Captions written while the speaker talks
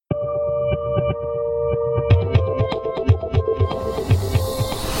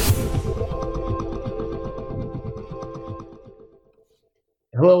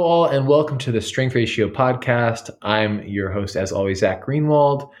and welcome to the Strength Ratio podcast. I'm your host, as always, Zach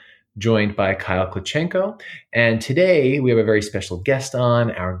Greenwald, joined by Kyle Klachenko. And today we have a very special guest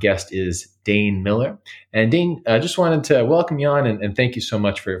on. Our guest is Dane Miller. And Dane, I just wanted to welcome you on and thank you so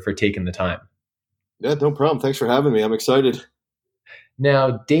much for taking the time. Yeah, no problem. Thanks for having me. I'm excited.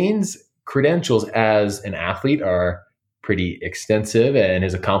 Now, Dane's credentials as an athlete are pretty extensive, and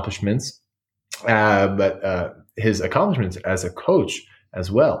his accomplishments, but his accomplishments as a coach as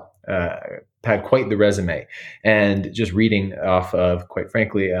well had quite the resume. And just reading off of, quite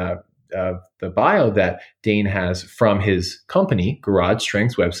frankly, the bio that Dane has from his company, Garage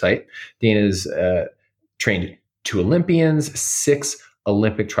Strengths website, Dane is trained 2 Olympians, 6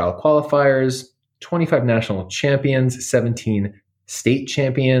 Olympic trial qualifiers, 25 national champions, 17 state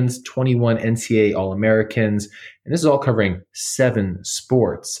champions, 21 NCAA All-Americans, and this is all covering 7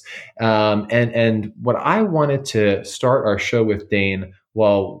 sports. And what I wanted to start our show with, Dane,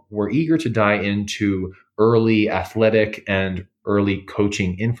 while we're eager to dive into early athletic and early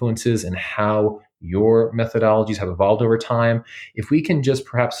coaching influences and how your methodologies have evolved over time, if we can just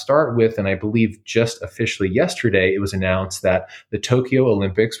perhaps start with, and I believe just officially yesterday, it was announced that the Tokyo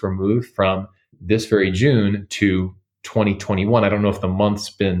Olympics were moved from this very June to 2021. I don't know if the month's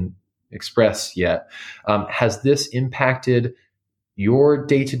been expressed yet. Has this impacted your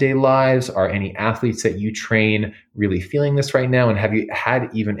day-to-day lives? Are any athletes that you train really feeling this right now? And have you had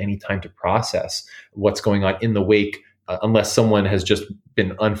even any time to process what's going on in the wake, unless someone has just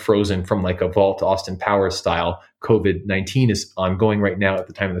been unfrozen from like a Vault Austin Powers style? COVID-19 is ongoing right now at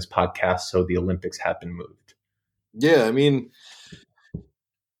the time of this podcast, so the Olympics have been moved. Yeah, I mean,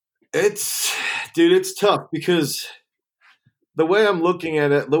 it's tough because the way I'm looking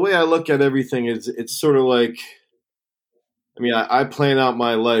at it, the way I look at everything is it's sort of like, I mean, I plan out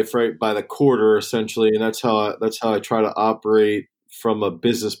my life right by the quarter essentially, and that's how I try to operate from a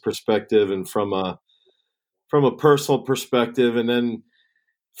business perspective and from a personal perspective, and then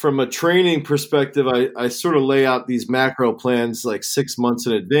from a training perspective, I sort of lay out these macro plans like 6 months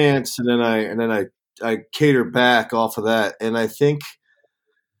in advance, and then I cater back off of that, and I think.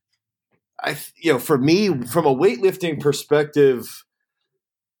 For me, from a weightlifting perspective,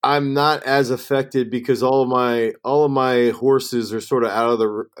 I'm not as affected because all of my horses are sort of out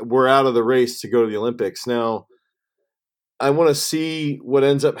of the race to go to the Olympics. Now, I want to see what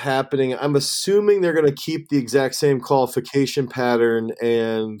ends up happening. I'm assuming they're going to keep the exact same qualification pattern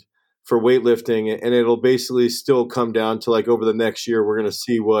and for weightlifting, and it'll basically still come down to like over the next year, we're going to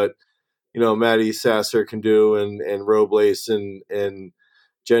see what, Maddie Sasser can do and Robles and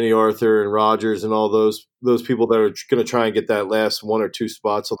Jenny Arthur and Rogers and all those people that are going to try and get that last 1 or 2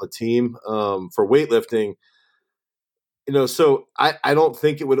 spots on the team for weightlifting. So I don't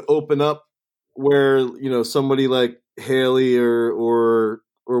think it would open up where, somebody like Haley or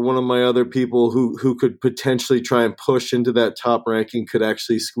one of my other people who could potentially try and push into that top ranking could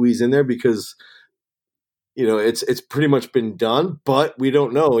actually squeeze in there because, it's pretty much been done, but we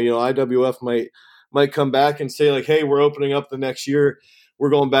don't know. IWF might come back and say like, hey, we're opening up the next year. We're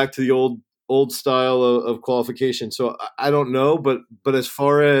going back to the old style of qualification. So I don't know, but as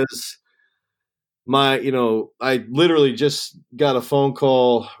far as my, I literally just got a phone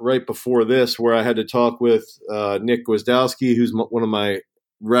call right before this where I had to talk with Nick Gwizdowski, who's one of my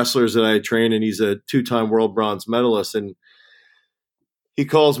wrestlers that I train, and he's a 2-time world bronze medalist. And he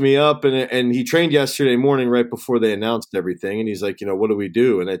calls me up and he trained yesterday morning right before they announced everything. And he's like, what do we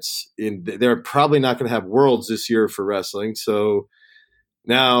do? And they're probably not going to have worlds this year for wrestling. So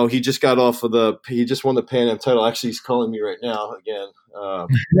now he just got off of he just won the Pan Am title. Actually, he's calling me right now again. But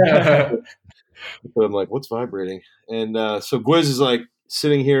I'm like, what's vibrating? And so Gwiz is like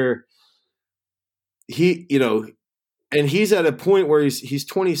sitting here. And he's at a point where he's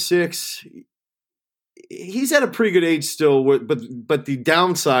 26. He's at a pretty good age still, but the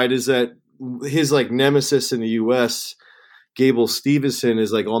downside is that his like nemesis in the U.S., Gable Stevenson,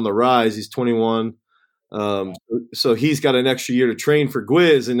 is like on the rise. He's 21. So he's got an extra year to train for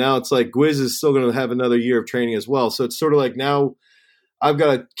Gwiz, and now it's like Gwiz is still going to have another year of training as well. So it's sort of like now I've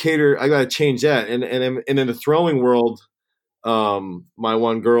got to change that. And in the throwing world, my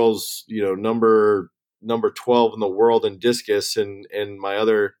one girl's, number 12 in the world in discus, and my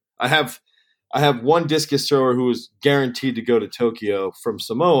other, I have one discus thrower who is guaranteed to go to Tokyo from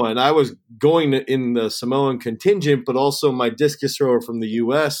Samoa, and I was going in the Samoan contingent, but also my discus thrower from the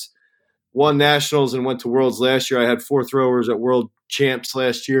U.S. won nationals and went to worlds last year. I had 4 throwers at world champs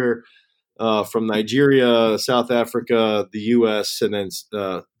last year from Nigeria, South Africa, the U.S., and then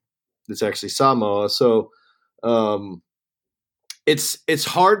it's actually Samoa. So it's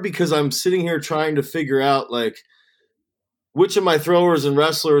hard because I'm sitting here trying to figure out like which of my throwers and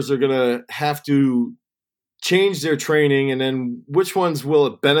wrestlers are going to have to change their training, and then which ones will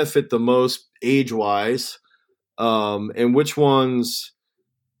it benefit the most age-wise, and which ones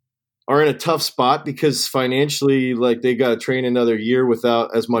are in a tough spot because financially, like, they got to train another year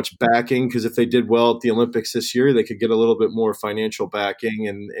without as much backing, because if they did well at the Olympics this year, they could get a little bit more financial backing,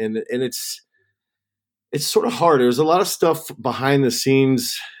 and it's sort of hard. There's a lot of stuff behind the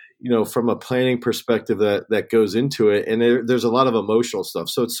scenes, from a planning perspective that goes into it, and there's a lot of emotional stuff.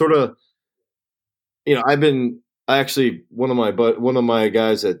 So it's sort of, I actually, one of my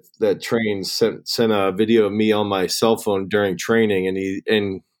guys that trains sent a video of me on my cell phone during training,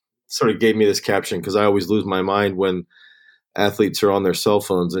 and sort of gave me this caption, because I always lose my mind when athletes are on their cell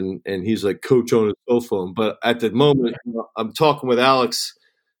phones, and he's like, coach on his cell phone. But at the moment, I'm talking with Alex,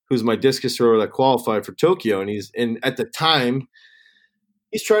 who's my discus thrower that qualified for Tokyo, and at the time,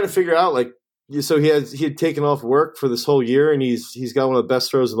 he's trying to figure out, like, so he had taken off work for this whole year, and he's got one of the best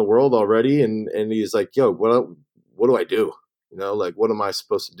throws in the world already, and he's like, yo, what do I do? Like, what am I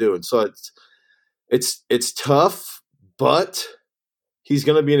supposed to do? And so it's tough, but he's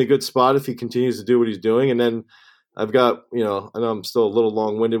going to be in a good spot if he continues to do what he's doing. And then I've got, I know I'm still a little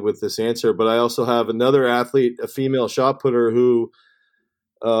long-winded with this answer, but I also have another athlete, a female shot putter, who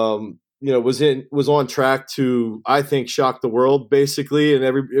was on track to, I think, shock the world, basically. And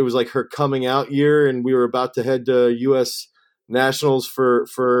it was like her coming out year, and we were about to head to U.S. Nationals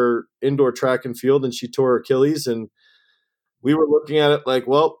for indoor track and field, and she tore her Achilles. And we were looking at it like,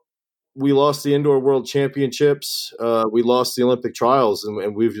 well, we lost the indoor world championships. We lost the Olympic trials,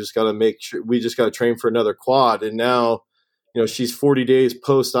 and we've just got to make sure, we just got to train for another quad. And now, she's 40 days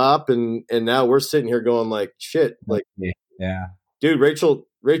post-op, and now we're sitting here going like, shit, like, yeah, dude, Rachel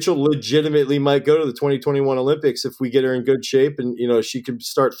legitimately might go to the 2021 Olympics if we get her in good shape, and she could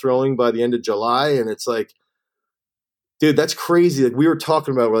start throwing by the end of July. And it's like, dude, that's crazy. Like, we were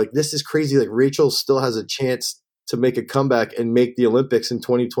talking about, we're like, this is crazy. Like, Rachel still has a chance to make a comeback and make the Olympics in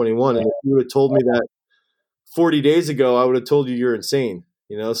 2021. And if you would have told me that 40 days ago, I would have told you you're insane.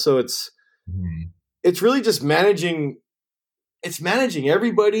 So it's really just managing. It's managing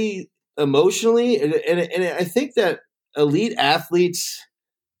everybody emotionally, and I think that elite athletes,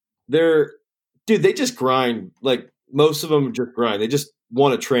 they just grind. Like, most of them just grind. They just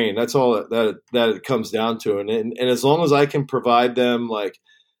want to train. That's all that it comes down to. And as long as I can provide them like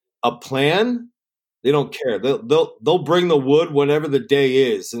a plan, they don't care. They'll bring the wood whenever the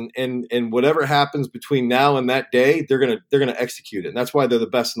day is, and whatever happens between now and that day, they're gonna execute it. And that's why they're the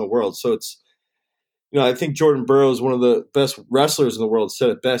best in the world. So it's, I think Jordan Burroughs, one of the best wrestlers in the world, said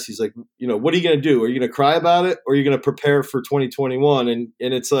it best. He's like, what are you gonna do? Are you gonna cry about it, or are you gonna prepare for 2021? And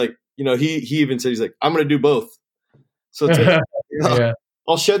it's like, he even said, he's like, I'm gonna do both. So it's like, Yeah.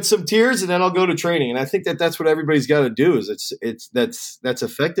 I'll shed some tears, and then I'll go to training. And I think that's what everybody's got to do. Is that's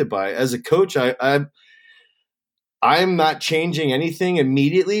affected by it. As a coach, I'm not changing anything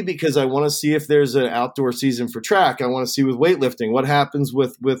immediately, because I want to see if there's an outdoor season for track. I want to see with weightlifting what happens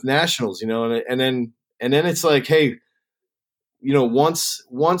with nationals, and then it's like, hey, once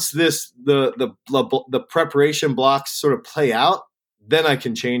this the preparation blocks sort of play out, then I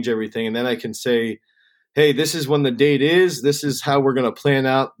can change everything, and then I can say, hey, this is when the date is. This is how we're going to plan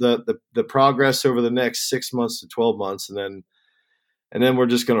out the progress over the next 6 months to 12 months, and then we're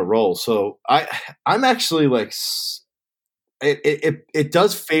just going to roll. So I'm actually like, it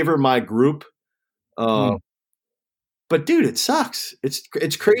does favor my group, but dude, it sucks.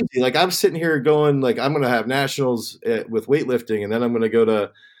 It's crazy. Like, I'm sitting here going like, I'm going to have nationals with weightlifting, and then I'm going to go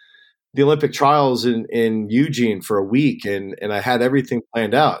to the Olympic trials in Eugene for a week, and I had everything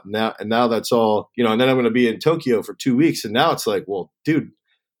planned out. And now that's all, and then I'm going to be in Tokyo for 2 weeks. And now it's like, well, dude,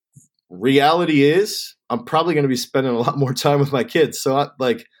 reality is I'm probably going to be spending a lot more time with my kids. So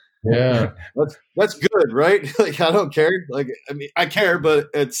Yeah. that's good, right? Like, I don't care. Like, I mean, I care, but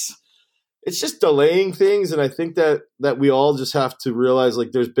it's just delaying things. And I think that we all just have to realize,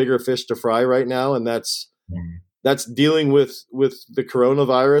 like, there's bigger fish to fry right now. And that's dealing with the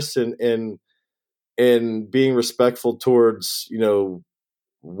coronavirus, and being respectful towards,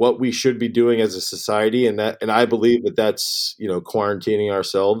 what we should be doing as a society. And I believe that's, quarantining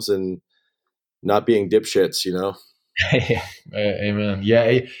ourselves and not being dipshits, Yeah. Amen.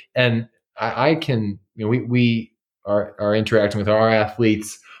 Yeah. And I can, we are interacting with our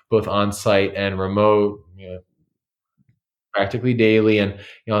athletes both on site and remote, practically daily. And,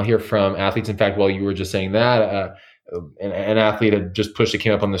 I'll hear from athletes. In fact, while you were just saying that, an athlete had just pushed, it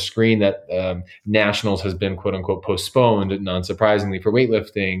came up on the screen that nationals has been, quote unquote, postponed, not surprisingly, for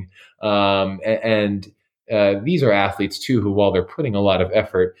weightlifting. And these are athletes too who, while they're putting a lot of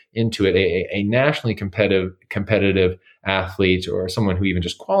effort into it, a nationally competitive athlete or someone who even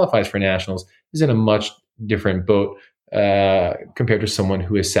just qualifies for nationals is in a much different boat compared to someone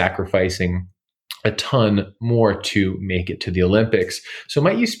who is sacrificing a ton more to make it to the Olympics. So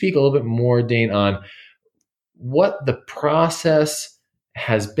might you speak a little bit more, Dane, on what the process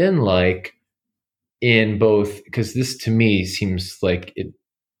has been like in both, because this to me seems like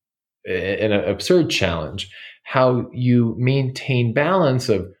an absurd challenge, how you maintain balance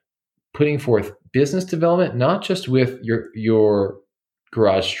of putting forth business development, not just with your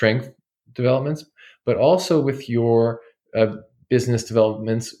garage strength developments, but also with your business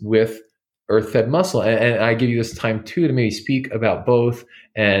developments with earth fed muscle. And I give you this time too to maybe speak about both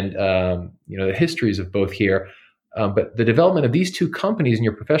and the histories of both here. But the development of these two companies in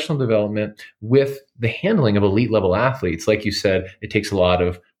your professional development with the handling of elite level athletes, like you said, it takes a lot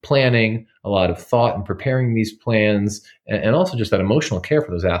of planning, a lot of thought in preparing these plans, and also just that emotional care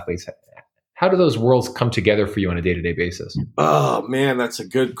for those athletes. How do those worlds come together for you on a day-to-day basis? Oh man, that's a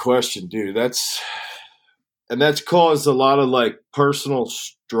good question, dude. That's caused a lot of like personal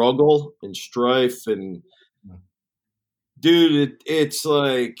struggle and strife, and dude, it's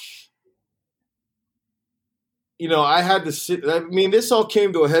like, I had to sit. I mean, this all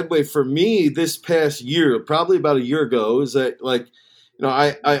came to a headway for me this past year, probably about a year ago. Is that like,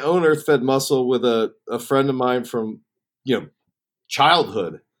 I own Earth Fed Muscle with a friend of mine from,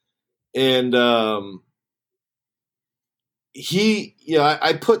 childhood, and I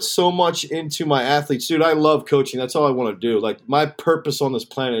put so much into my athletes, dude. I love coaching. That's all I want to do. Like, my purpose on this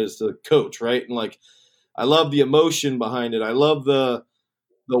planet is to coach, right? And like, I love the emotion behind it. I love the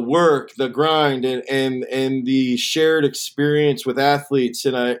work, the grind, and the shared experience with athletes,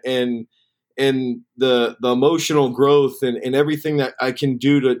 and the emotional growth and everything that I can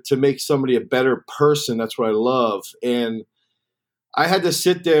do to make somebody a better person. That's what I love. And I had to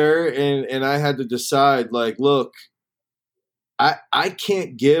sit there and I had to decide, like, look, I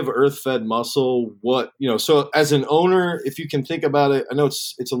can't give Earth Fed Muscle what, so as an owner, if you can think about it, I know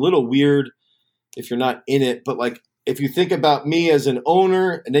it's a little weird if you're not in it, but like, if you think about me as an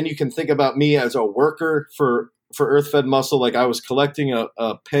owner, and then you can think about me as a worker for Earth Fed Muscle, like I was collecting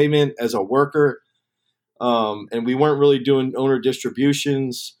a payment as a worker, and we weren't really doing owner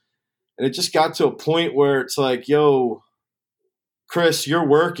distributions. And it just got to a point where it's like, yo, Chris, you're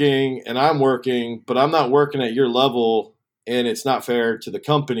working and I'm working, but I'm not working at your level, and it's not fair to the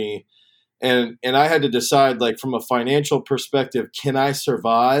company. And I had to decide, like, from a financial perspective, can I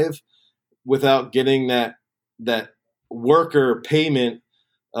survive without getting that worker payment,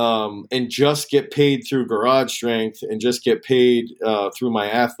 and just get paid through garage strength and just get paid through my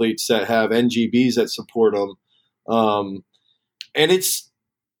athletes that have NGBs that support them. And it's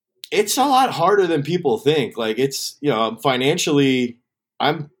a lot harder than people think. Like, it's, financially,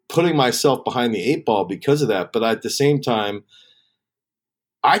 I'm putting myself behind the eight ball because of that. But at the same time,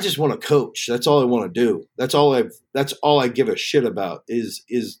 I just want to coach. That's all I want to do. That's all I give a shit about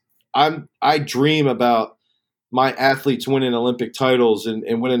is I dream about my athletes winning Olympic titles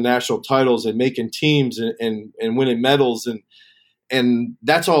and winning national titles and making teams and winning medals. And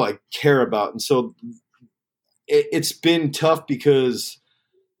that's all I care about. And so it's been tough because,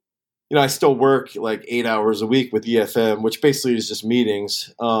 I still work like 8 hours a week with EFM, which basically is just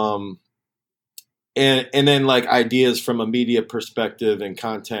meetings. And then like ideas from a media perspective and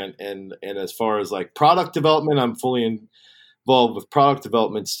content. And as far as like product development, I'm fully involved with product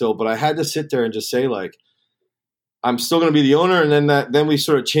development still, but I had to sit there and just say, like, I'm still going to be the owner. And then we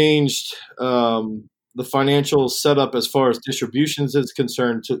sort of changed the financial setup as far as distributions is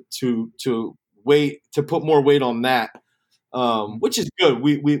concerned to put more weight on that, which is good.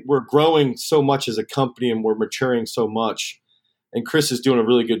 We're growing so much as a company and we're maturing so much. And Chris is doing a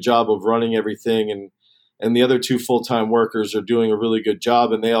really good job of running everything. And the other two full-time workers are doing a really good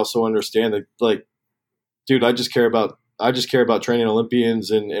job. And they also understand that, like, dude, I just care about training Olympians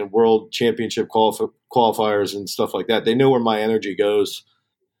and world championship qualifiers and stuff like that. They know where my energy goes.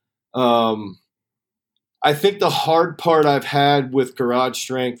 I think the hard part I've had with garage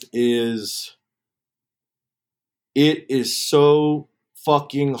strength is it is so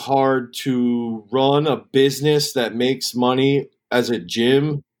fucking hard to run a business that makes money as a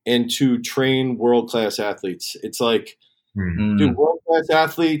gym and to train world-class athletes. It's like, dude, world-class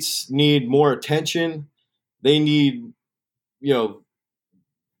athletes need more attention. They need,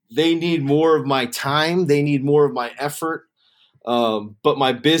 they need more of my time. They need more of my effort. But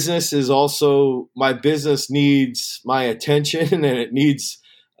my business needs my attention, and it needs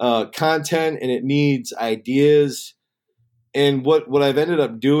content, and it needs ideas. And what I've ended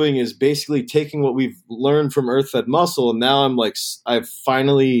up doing is basically taking what we've learned from Earth Fed Muscle, and now I've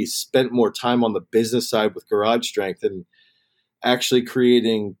finally spent more time on the business side with Garage Strength and actually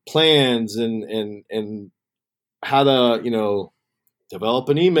creating plans and how to develop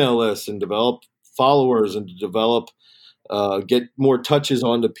an email list and develop followers and to develop get more touches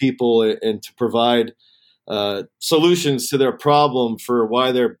onto people and to provide solutions to their problem for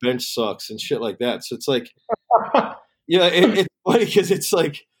why their bench sucks and shit like that. So it's like, it's funny because it's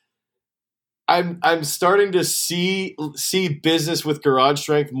like I'm starting to see business with Garage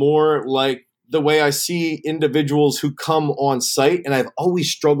Strength more like the way I see individuals who come on site, and I've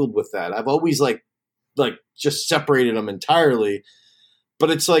always struggled with that. I've always like just separated them entirely.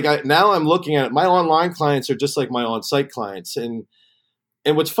 But it's like now I'm looking at it. My online clients are just like my on-site clients, and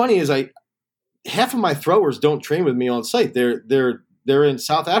what's funny is half of my throwers don't train with me on site. They're in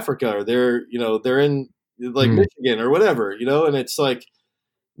South Africa, or they're in like Michigan or whatever, and it's like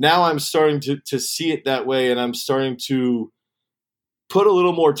now I'm starting to see it that way, and I'm starting to put a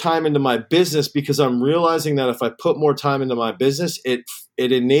little more time into my business because I'm realizing that if I put more time into my business, it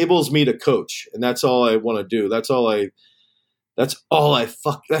enables me to coach, and that's all I want to do. That's all I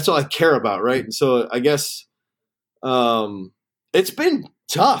care about, right? And so I guess it's been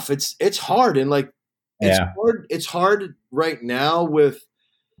tough. It's hard, and like it's hard right now with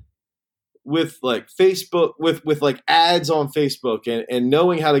like Facebook, with like ads on Facebook and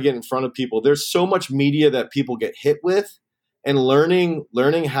knowing how to get in front of people. There's so much media that people get hit with, and learning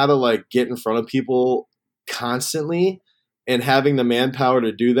how to like get in front of people constantly and having the manpower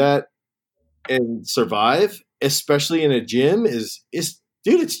to do that and survive, especially in a gym is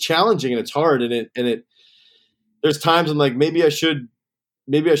dude, it's challenging and it's hard, and it there's times I'm like maybe I should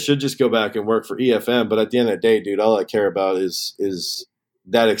just go back and work for EFM, but at the end of the day, dude, all I care about is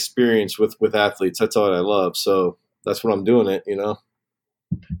that experience with athletes. That's all I love. So that's what I'm doing it,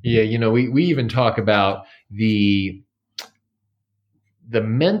 Yeah, we even talk about the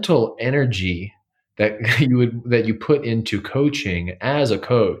mental energy that you put into coaching as a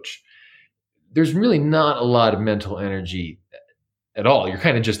coach. There's really not a lot of mental energy at all. You're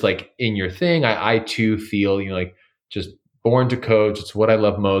kind of just like in your thing. I too feel, like just born to coach. It's what I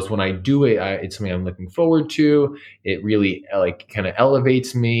love most. When I do it, it's something I'm looking forward to. It really like kind of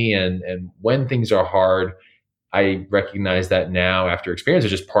elevates me. And when things are hard, I recognize that now after experience,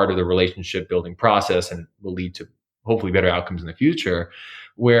 it's just part of the relationship building process and will lead to hopefully better outcomes in the future.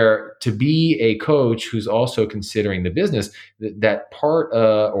 Where to be a coach who's also considering the business, that part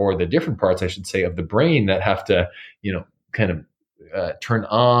or the different parts, I should say, of the brain that have to, kind of turn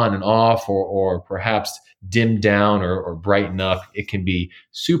on and off or perhaps dim down or brighten up, it can be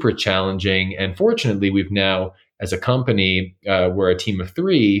super challenging. And fortunately, we've now, as a company, we're a team of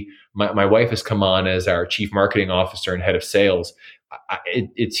three. My wife has come on as our chief marketing officer and head of sales.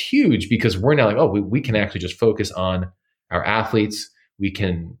 It's huge because we're now like, oh, we can actually just focus on our athletes. We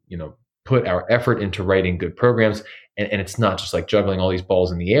can, put our effort into writing good programs. And it's not just like juggling all these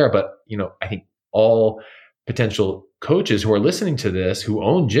balls in the air, but, I think all potential coaches who are listening to this, who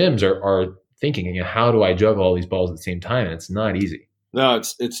own gyms are thinking, how do I juggle all these balls at the same time? And it's not easy. No,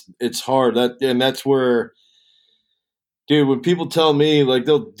 it's hard. That's where, dude, when people tell me, like,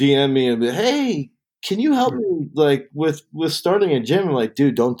 they'll DM me and be, hey, can you help me like with starting a gym? I'm like,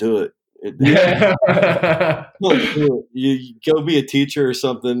 dude, don't do it. You go be a teacher or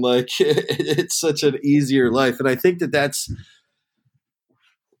something. Like it's such an easier life. And I think that's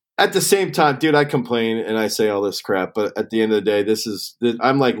at the same time, dude, I complain and I say all this crap, but at the end of the day,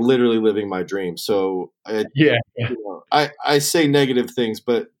 I'm like literally living my dream. So I say negative things,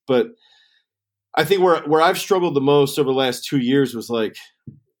 but I think where I've struggled the most over the last 2 years was like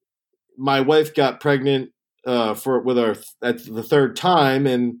my wife got pregnant at the third time,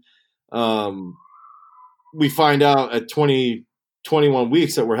 and we find out at 21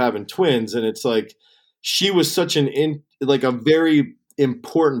 weeks that we're having twins, and it's like she was such a very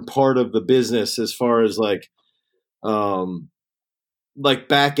important part of the business as far as like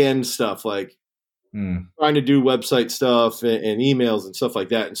back end stuff, like trying to do website stuff and emails and stuff like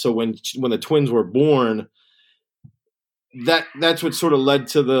that. And so when the twins were born, that's what sort of led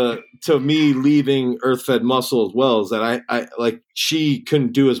to me leaving Earth Fed Muscle as well, is that I like she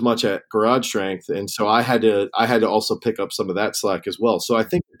couldn't do as much at Garage Strength, and so I had to also pick up some of that slack as well. So I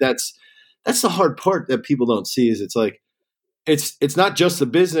think that's the hard part that people don't see, is it's like it's not just the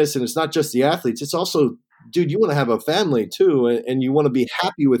business and it's not just the athletes. It's also, dude, you want to have a family too, and you want to be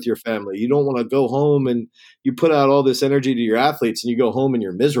happy with your family. You don't want to go home and you put out all this energy to your athletes and you go home and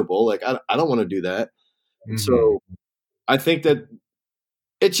you're miserable. Like I don't want to do that. And so I think that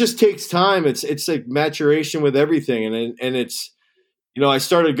it just takes time. It's like maturation with everything. And it's, I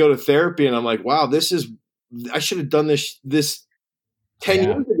started to go to therapy and I'm like, wow, I should have done this 10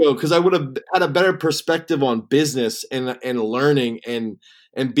 years ago, because I would have had a better perspective on business and learning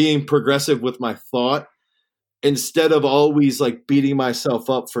and being progressive with my thought, instead of always like beating myself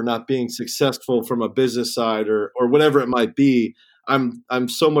up for not being successful from a business side or whatever it might be. I'm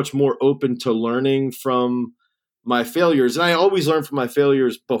so much more open to learning from my failures. And I always learn from my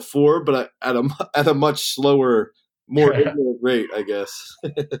failures before, but at a much slower, more ignorant rate, I guess.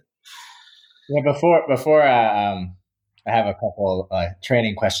 Yeah, before I have a couple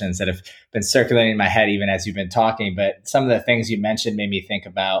training questions that have been circulating in my head even as you've been talking. But some of the things you mentioned made me think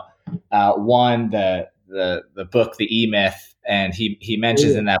about one, the book, The E Myth, and he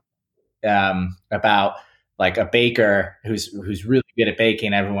mentions in that about like a baker who's really good at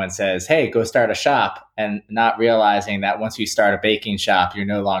baking. Everyone says, "Hey, go start a shop," and not realizing that once you start a baking shop, you're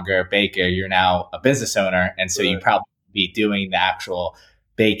no longer a baker; you're now a business owner, and so you probably be doing the actual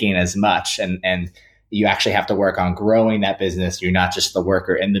baking as much, and you actually have to work on growing that business. You're not just the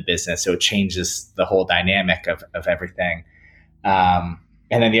worker in the business, so it changes the whole dynamic of everything. And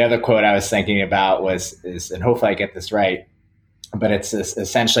then the other quote I was thinking about is, and hopefully I get this right, but it's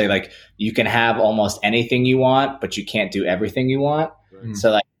essentially like you can have almost anything you want, but you can't do everything you want. Right.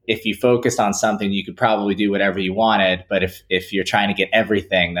 So like if you focused on something, you could probably do whatever you wanted. But if you're trying to get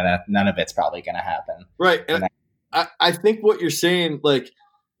everything, then none of it's probably going to happen. Right. And I think what you're saying, like,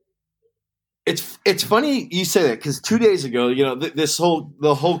 it's funny you say that, because 2 days ago,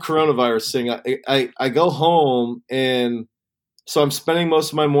 the whole coronavirus thing, I go home, and so I'm spending most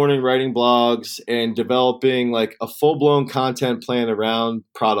of my morning writing blogs and developing like a full blown content plan around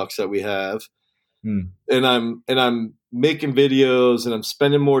products that we have. And I'm making videos, and I'm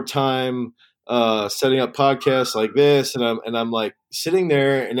spending more time setting up podcasts like this. And I'm like sitting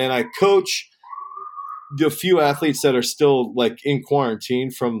there, and then I coach the few athletes that are still like in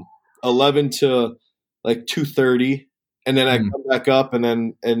quarantine from 11 to like 2:30. And then I come back up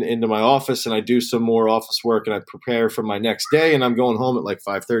and into my office, and I do some more office work, and I prepare for my next day, and I'm going home at like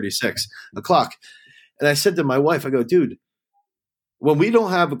 5:30, 6 o'clock. And I said to my wife, I go, dude, when we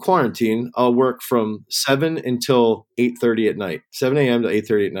don't have a quarantine, I'll work from 7 until 8:30 at night, 7 a.m. to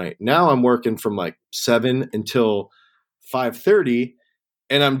 8:30 at night. Now I'm working from like 7 until 5:30.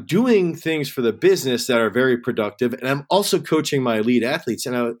 And I'm doing things for the business that are very productive. And I'm also coaching my elite athletes.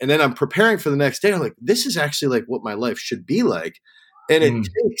 And then I'm preparing for the next day. I'm like, this is actually like what my life should be like. And it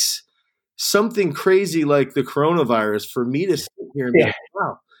takes something crazy like the coronavirus for me to sit here and be like,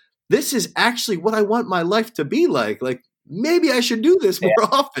 wow, this is actually what I want my life to be like. Like, maybe I should do this more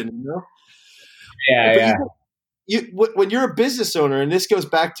often, Yeah. When you're a business owner, and this goes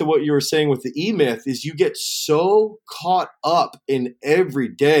back to what you were saying with the E-Myth, is you get so caught up in every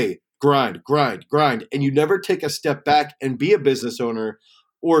day, grind, and you never take a step back and be a business owner,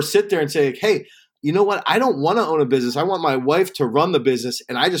 or sit there and say, hey, you know what? I don't want to own a business. I want my wife to run the business,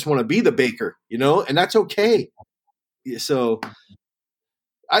 and I just want to be the baker, and that's okay. So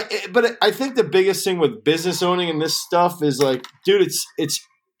I think the biggest thing with business owning and this stuff is like, dude,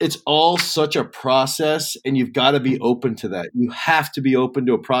 it's all such a process, and you've got to be open to that. You have to be open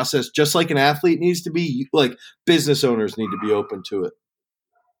to a process, just like an athlete needs to be. Like business owners need to be open to it.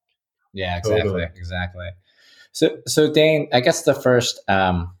 Yeah, exactly. So Dane, I guess the first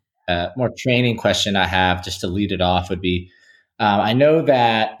more training question I have, just to lead it off, would be, I know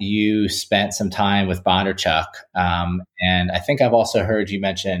that you spent some time with Bondarchuk, and I think I've also heard you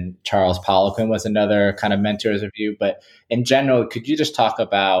mention Charles Poliquin was another kind of mentor of you. But in general, could you just talk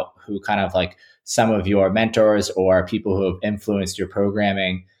about who kind of like some of your mentors or people who have influenced your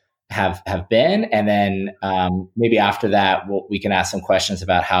programming have been, and then maybe after that, we can ask some questions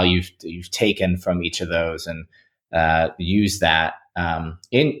about how you've taken from each of those and used that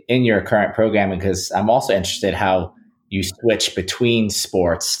in your current programming, because I'm also interested how you switch between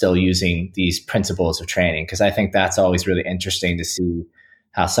sports still using these principles of training, because I think that's always really interesting to see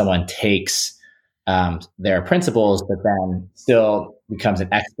how someone takes their principles, but then still becomes an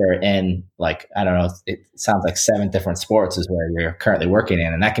expert in, like, I don't know, it sounds like 7 different sports is where you're currently working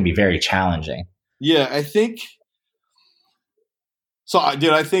in, and that can be very challenging. Yeah, I think so.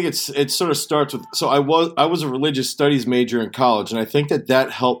 I think it sort of starts with, so I was a religious studies major in college, and I think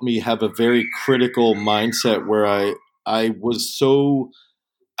that helped me have a very critical mindset where I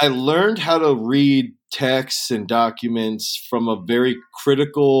learned how to read texts and documents from a very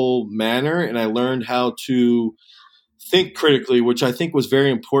critical manner, and I learned how to think critically, which I think was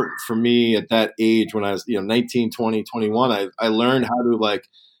very important for me at that age when I was 19, 20, 21. I learned how to like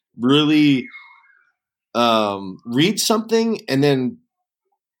really read something and then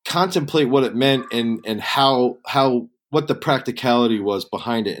contemplate what it meant and how what the practicality was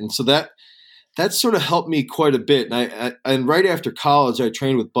behind it. And so that sort of helped me quite a bit. And right after college, I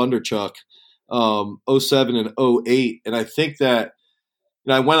trained with Bondarchuk, 07 and 08. And I think that,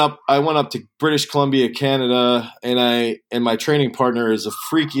 I went up to British Columbia, Canada, and my training partner is the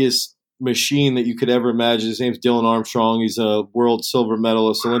freakiest machine that you could ever imagine. His name's Dylan Armstrong. He's a world silver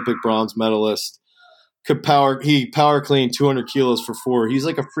medalist, Olympic bronze medalist. He power cleaned 200 kilos for 4. He's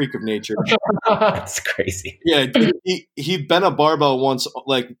like a freak of nature. That's crazy. Yeah, he bent a barbell once.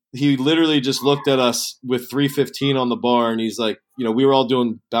 Like, he literally just looked at us with 315 on the bar, and he's like, we were all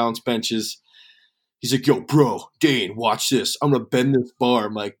doing balance benches. He's like, yo, bro, Dane, watch this. I'm going to bend this bar.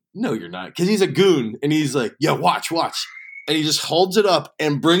 I'm like, no, you're not. Because he's a goon. And he's like, yeah, watch. And he just holds it up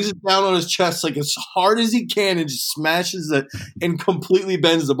and brings it down on his chest like as hard as he can and just smashes it and completely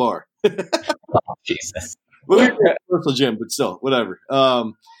bends the bar. Oh, Jesus. Well, we're a commercial gym, but still, whatever.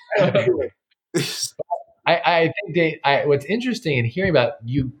 I think, Dane, what's interesting in hearing about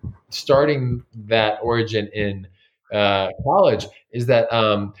you starting that origin in college is that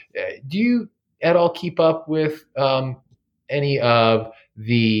do you at all keep up with any of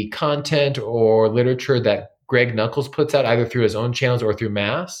the content or literature that Greg Nuckols puts out, either through his own channels or through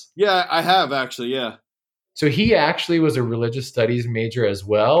Mass? Yeah, I have actually. Yeah. So he actually was a religious studies major as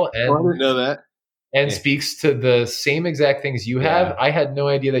well, and I didn't know that. And speaks to the same exact things you have. Yeah. I had no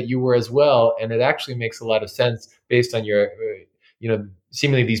idea that you were as well, and it actually makes a lot of sense based on your,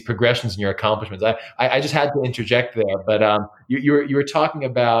 seemingly these progressions in your accomplishments. I just had to interject there, but you were talking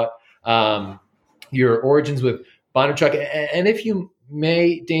about your origins with Bondarchuk, and if you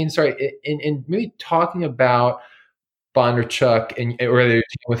may, Dane, sorry, in maybe talking about Bondarchuk and or whether you're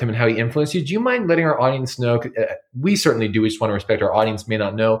dealing with him and how he influenced you, do you mind letting our audience know? We certainly do. We just want to respect our audience may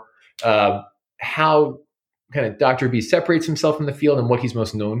not know how kind of Dr. B separates himself from the field and what he's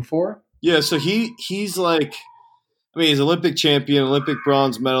most known for. Yeah, so he's like, he's Olympic champion, Olympic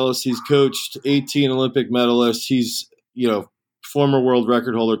bronze medalist. He's coached 18 Olympic medalists. He's, former world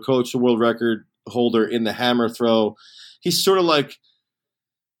record holder, coached a world record holder in the hammer throw. He's sort of like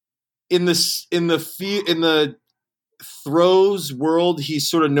in the throws world, he's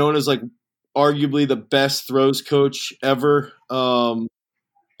sort of known as like arguably the best throws coach ever.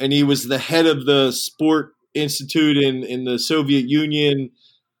 And he was the head of the Sport Institute in the Soviet Union.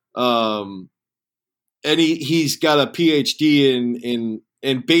 And he's got a PhD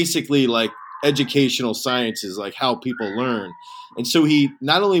in basically like educational sciences, like how people learn. And so he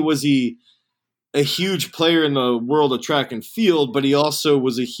not only was he a huge player in the world of track and field, but he also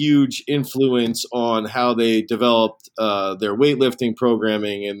was a huge influence on how they developed their weightlifting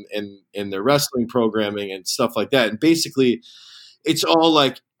programming and their wrestling programming and stuff like that. And basically, it's all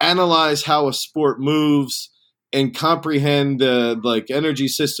like analyze how a sport moves and comprehend the like energy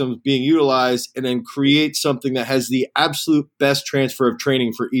systems being utilized, and then create something that has the absolute best transfer of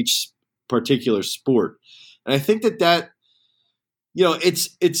training for each particular sport. And I think that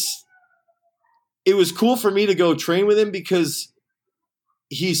it was cool for me to go train with him because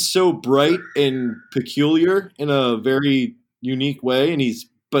he's so bright and peculiar in a very unique way.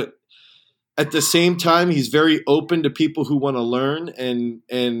 But at the same time, he's very open to people who want to learn, and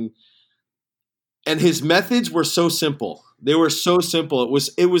his methods were so simple. They were so simple.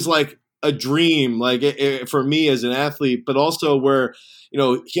 It was like a dream, like for me as an athlete, but also where,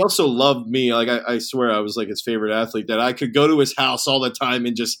 he also loved me. Like I swear I was like his favorite athlete, that I could go to his house all the time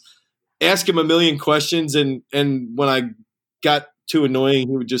and just ask him a million questions. And when I got too annoying,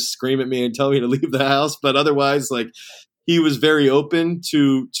 he would just scream at me and tell me to leave the house. But otherwise, like, he was very open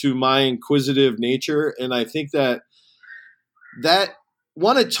to my inquisitive nature. And I think that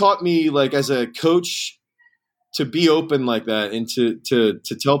one, it taught me, like, as a coach, to be open like that and to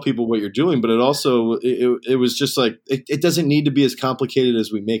tell people what you're doing. But it also, it was just like, it doesn't need to be as complicated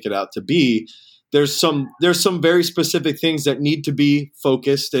as we make it out to be. There's some very specific things that need to be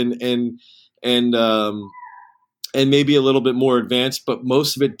focused and maybe a little bit more advanced, but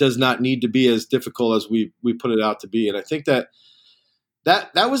most of it does not need to be as difficult as we put it out to be. And I think that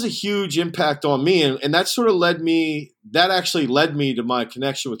was a huge impact on me. And that sort of actually led me to my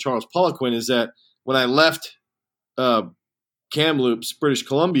connection with Charles Poliquin, is that when I left Kamloops, British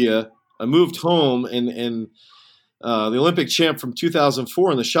Columbia, I moved home, and the Olympic champ from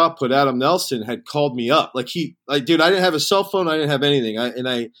 2004 in the shot put, Adam Nelson, had called me up. Dude, I didn't have a cell phone. I didn't have anything.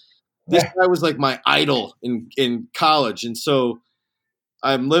 This guy was like my idol in college. And so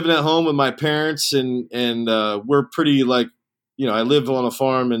I'm living at home with my parents, and we're pretty, like, I live on a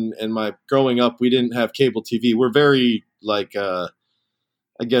farm, and my growing up, we didn't have cable TV. We're very, like, I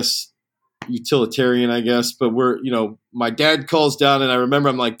guess utilitarian, I guess. But my dad calls down, and I remember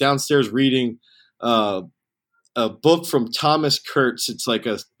I'm like downstairs reading a book from Thomas Kurtz. It's like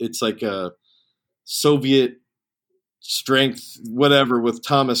a Soviet strength, whatever, with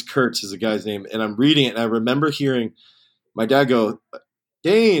Thomas Kurtz is the guy's name. And I'm reading it, and I remember hearing my dad go,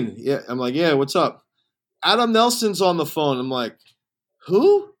 "Dane." Yeah. I'm like, "Yeah, what's up?" "Adam Nelson's on the phone." I'm like,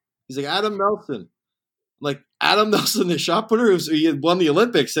 "Who?" He's like, "Adam Nelson." I'm like, Adam Nelson, the shot putter, he had won the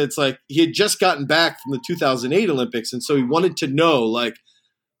Olympics. It's like he had just gotten back from the 2008 Olympics. And so he wanted to know, like,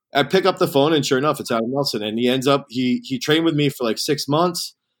 I pick up the phone, and sure enough, it's Adam Nelson. And he ends up, he trained with me for like 6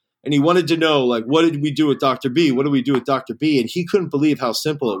 months. And he wanted to know, like, what did we do with Dr. B? What did we do with Dr. B? And he couldn't believe how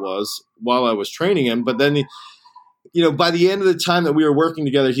simple it was while I was training him. But then, by the end of the time that we were working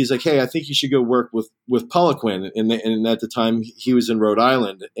together, he's like, "Hey, I think you should go work with Poliquin." And at the time, he was in Rhode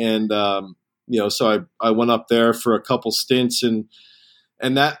Island. And, so I went up there for a couple stints, and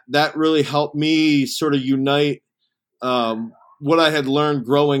that really helped me sort of unite what I had learned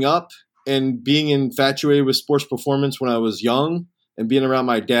growing up and being infatuated with sports performance when I was young and being around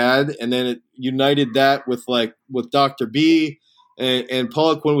my dad. And then it united that with Dr. B, and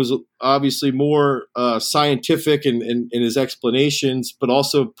Poliquin was obviously more scientific in his explanations, but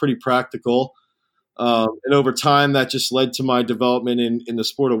also pretty practical. And over time, that just led to my development in the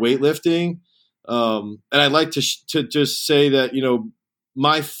sport of weightlifting. And I'd like to just say that,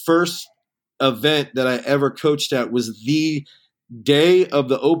 my first event that I ever coached at was the day of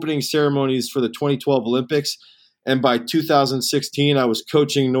the opening ceremonies for the 2012 Olympics. And by 2016, I was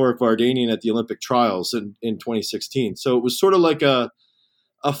coaching Norik Vardanian at the Olympic trials in 2016. So it was sort of like a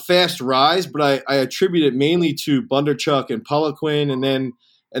fast rise, but I attribute it mainly to Bondarchuk and Poliquin. And then,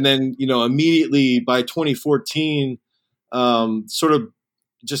 immediately by 2014, sort of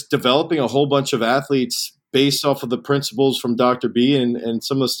just developing a whole bunch of athletes based off of the principles from Dr. B and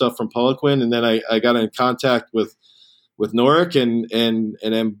some of the stuff from Poliquin. And then I got in contact with Norik and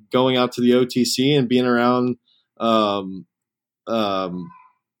I'm going out to the OTC and being around Zygmunt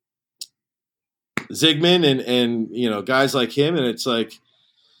and guys like him. And it's like,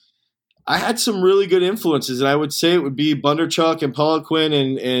 I had some really good influences, and I would say it would be Bondarchuk and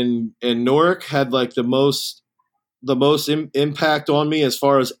Poliquin and Norik had like the most impact on me as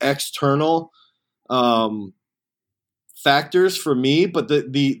far as external factors for me. But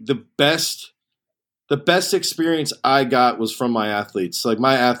the best experience I got was from my athletes. Like,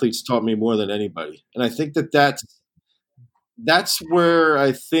 my athletes taught me more than anybody, and I think that's where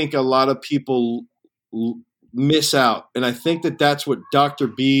I think a lot of people miss out. And I think that's what Dr.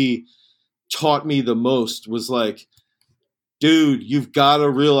 B taught me the most, was like, dude, you've got to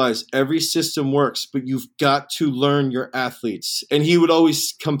realize every system works, but you've got to learn your athletes. And he would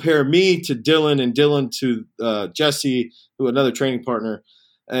always compare me to Dylan, and Dylan to Jesse, who another training partner,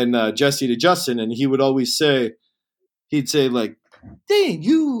 and Jesse to Justin. And he would always say, like, "Dane,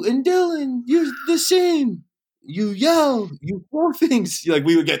 you and Dylan, you're the same. You yell, you throw things." Like,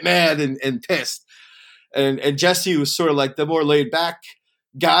 we would get mad and pissed. And Jesse was sort of like the more laid back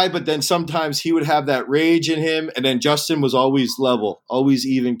guy, but then sometimes he would have that rage in him. And then Justin was always level, always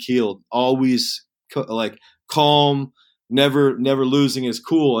even keeled, always like calm, never losing his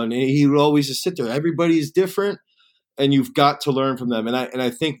cool. And he would always just sit there. Everybody's different, and you've got to learn from them. And I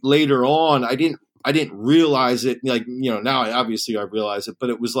think later on, I didn't realize it. Like, now I realize it, but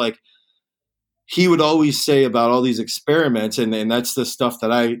it was like, he would always say about all these experiments, and that's the stuff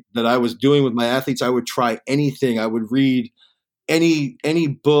that I was doing with my athletes. I would try anything. I would read any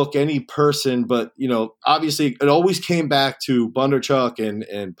book, any person, but obviously it always came back to Bondarchuk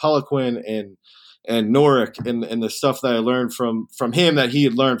and Poliquin and Norik and the stuff that I learned from him that he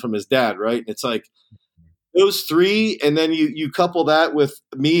had learned from his dad, right? And it's like those three, and then you couple that with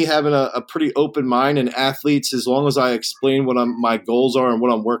me having a pretty open mind, and athletes, as long as I explain what my goals are and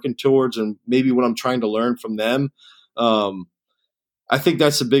what I'm working towards and maybe what I'm trying to learn from them. I think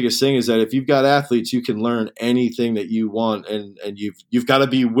that's the biggest thing, is that if you've got athletes, you can learn anything that you want, and you've got to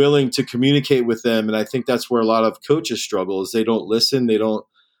be willing to communicate with them. And I think that's where a lot of coaches struggle, is they don't listen. They don't,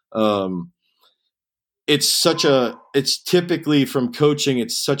 it's typically from coaching,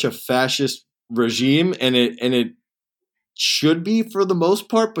 it's such a fascist regime, and it should be for the most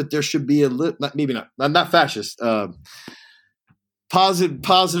part, but there should be not fascist,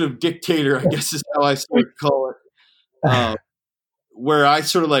 positive dictator, I guess is how I sort of call it. Where I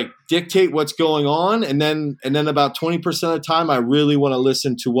sort of like dictate what's going on. And then about 20% of the time, I really want to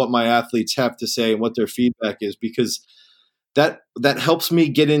listen to what my athletes have to say and what their feedback is, because that helps me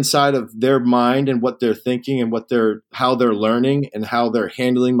get inside of their mind and what they're thinking and how they're learning and how they're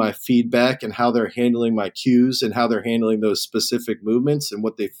handling my feedback and how they're handling my cues and how they're handling those specific movements and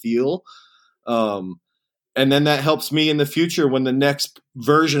what they feel. And then that helps me in the future when the next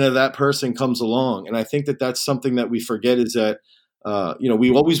version of that person comes along. And I think that that's something that we forget is that,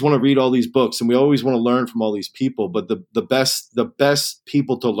 we always want to read all these books and we always want to learn from all these people, but the best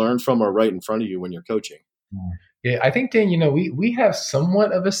people to learn from are right in front of you when you're coaching. Yeah, I think, Dane, we have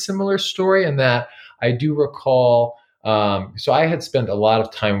somewhat of a similar story in that I do recall. So I had spent a lot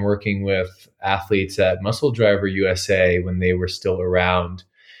of time working with athletes at Muscle Driver USA when they were still around.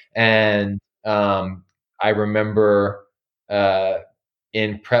 And I remember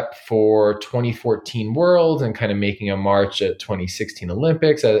in prep for 2014 Worlds and kind of making a march at 2016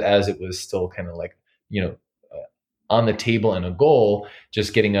 Olympics as it was still kind of like, on the table and a goal,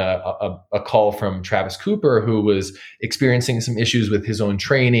 just getting a call from Travis Cooper, who was experiencing some issues with his own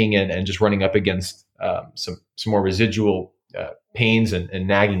training and just running up against some more residual pains and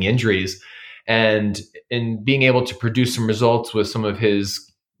nagging injuries. And in being able to produce some results with some of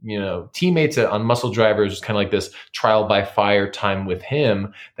his teammates on Muscle Drivers, kind of like this trial by fire time with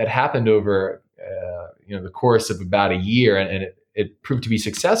him that happened over the course of about a year, and it proved to be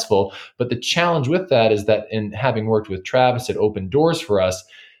successful. But the challenge with that is that in having worked with Travis, it opened doors for us.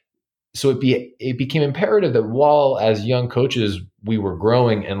 So it became imperative that while as young coaches we were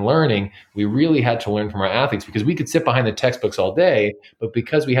growing and learning, we really had to learn from our athletes, because we could sit behind the textbooks all day, but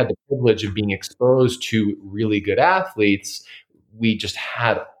because we had the privilege of being exposed to really good athletes, we just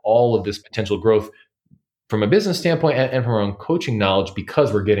had all of this potential growth from a business standpoint and from our own coaching knowledge,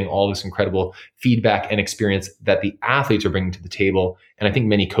 because we're getting all this incredible feedback and experience that the athletes are bringing to the table. And I think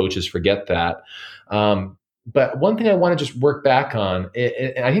many coaches forget that. But one thing I want to just work back on,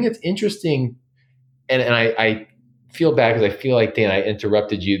 and I think it's interesting, and I feel bad because I feel like, Dan, I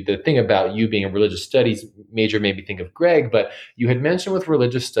interrupted you. The thing about you being a religious studies major made me think of Greg, but you had mentioned with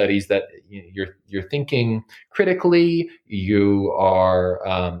religious studies that you're thinking critically, you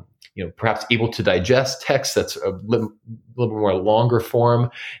are perhaps able to digest text that's a little more longer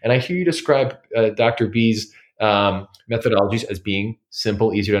form. And I hear you describe Dr. B's methodologies as being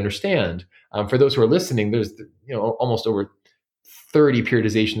simple, easy to understand. For those who are listening, there's almost over 30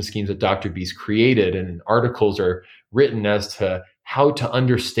 periodization schemes that Dr. B's created, and articles are written as to how to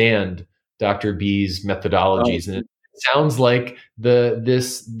understand Dr. B's methodologies. And it sounds like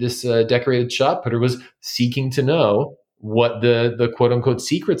this decorated shot putter was seeking to know what the quote unquote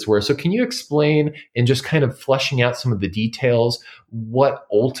secrets were. So can you explain, in just kind of fleshing out some of the details, what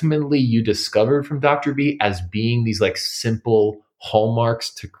ultimately you discovered from Dr. B as being these like simple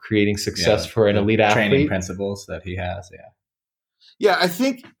hallmarks to creating success for an elite athlete? Training principles that he has. Yeah, I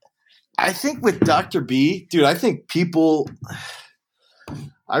think with Dr. B, dude, I think people,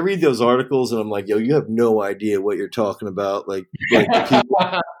 I read those articles and I'm like, yo, you have no idea what you're talking about. Like people,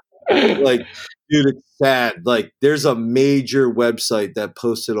 like, dude, it's sad. Like, there's a major website that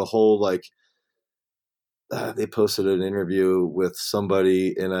posted a whole, they posted an interview with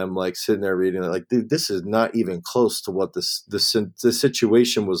somebody, and I'm like sitting there reading it, like, dude, this is not even close to what the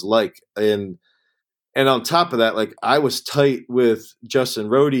situation was like. And on top of that, like, I was tight with Justin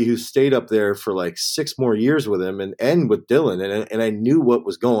Rohde, who stayed up there for like 6 more years with him, and with Dylan, and I knew what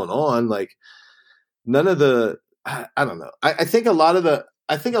was going on. Like, none of the, I don't know. I think a lot of the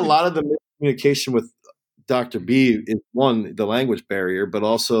miscommunication with Dr. B is, one, the language barrier, but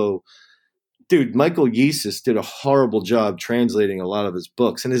also, dude, Michael Yeasis did a horrible job translating a lot of his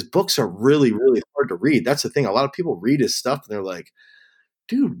books, and his books are really, really hard to read. That's the thing. A lot of people read his stuff and they're like,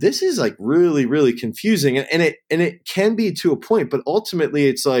 dude, this is like really, really confusing. And it can be to a point, but ultimately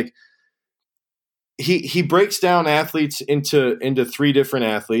it's like he breaks down athletes into 3 different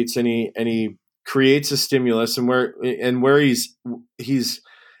athletes, and he creates a stimulus, and where he's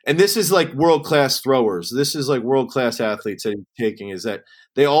and this is like world-class throwers. This is like world-class athletes that he's taking, is that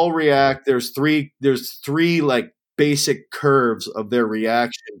they all react. There's three like basic curves of their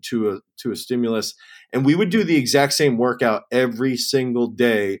reaction to a stimulus. And we would do the exact same workout every single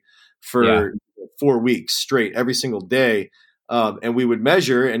day for 4 weeks straight, every single day. And we would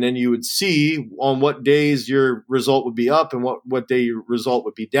measure, and then you would see on what days your result would be up and what day your result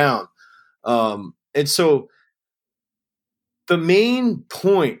would be down. And so the main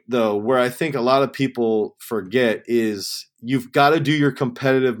point, though, where I think a lot of people forget, is you've got to do your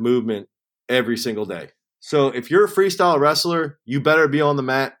competitive movement every single day. So if you're a freestyle wrestler, you better be on the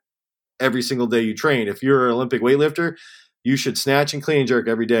mat every single day you train. If you're an Olympic weightlifter, you should snatch and clean and jerk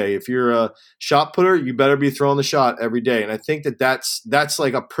every day. If you're a shot putter, you better be throwing the shot every day. And I think that's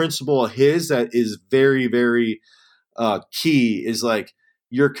like a principle of his that is very, very key, is like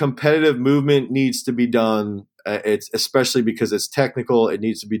your competitive movement needs to be done. It's especially because it's technical. It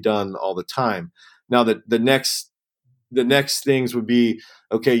needs to be done all the time. Now, the next the next things would be,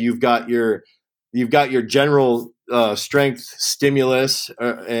 okay, you've got your general strength stimulus,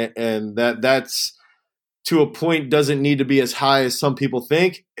 and that's to a point doesn't need to be as high as some people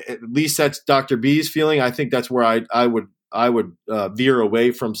think. At least that's Dr. B's feeling. I think that's where I would veer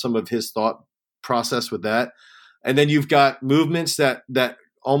away from some of his thought process with that. And then you've got movements that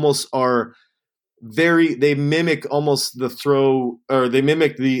almost are they mimic almost the throw, or they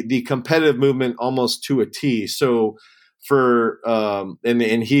mimic the competitive movement almost to a T. So for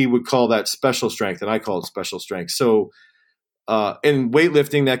and he would call that special strength, and I call it special strength. So in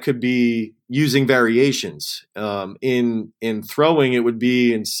weightlifting, that could be using variations. In throwing, it would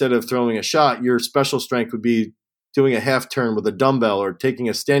be, instead of throwing a shot, your special strength would be doing a half turn with a dumbbell, or taking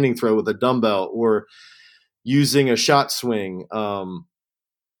a standing throw with a dumbbell, or using a shot swing.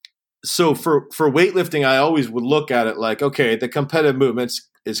 So for weightlifting, I always would look at it like, okay, the competitive movements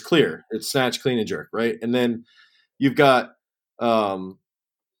is clear. It's snatch, clean, and jerk, right? And then you've got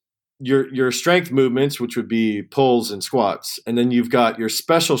your strength movements, which would be pulls and squats. And then you've got your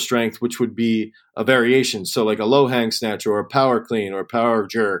special strength, which would be a variation. So like a low hang snatch, or a power clean, or a power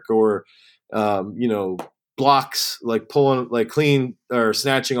jerk, or, blocks, like pulling, like clean or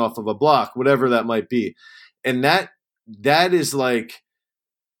snatching off of a block, whatever that might be. And that is like,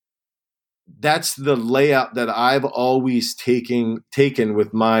 that's the layout that I've always taken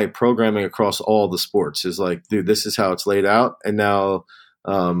with my programming across all the sports, is like, dude, this is how it's laid out. And now,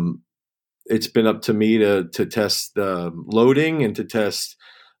 it's been up to me to test loading, and to test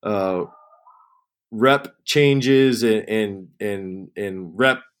rep changes, and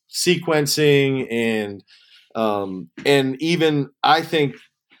rep sequencing, and even I think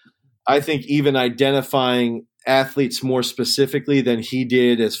even identifying athletes more specifically than he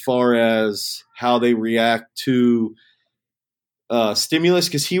did, as far as how they react to stimulus,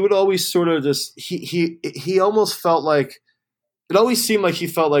 because he would always sort of just he almost felt like, it always seemed like he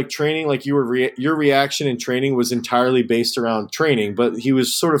felt like training, like your reaction in training was entirely based around training, but he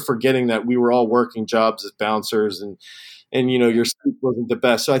was sort of forgetting that we were all working jobs as bouncers, and your sleep wasn't the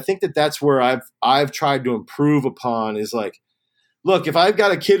best. So I think that that's where I've tried to improve upon, is like, look, if I've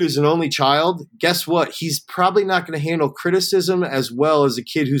got a kid who's an only child, guess what? He's probably not going to handle criticism as well as a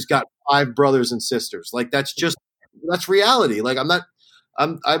kid who's got 5 brothers and sisters. Like, that's reality. Like,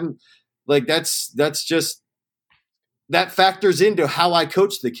 I'm like, that's just, that factors into how I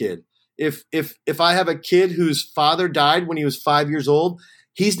coach the kid. If I have a kid whose father died when he was 5 years old,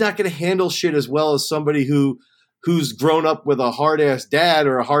 he's not going to handle shit as well as somebody who's grown up with a hard ass dad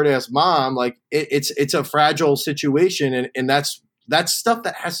or a hard ass mom. Like, it's a fragile situation, and that's stuff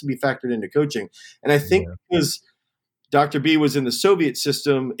that has to be factored into coaching. And I think because Dr. B was in the Soviet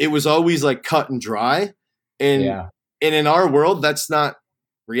system, it was always like cut and dry, and in our world, that's not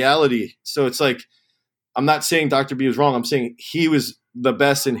reality. So it's like, I'm not saying Dr. B was wrong. I'm saying he was the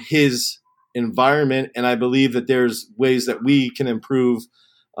best in his environment, and I believe that there's ways that we can improve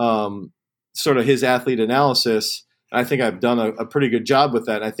sort of his athlete analysis. And I think I've done a pretty good job with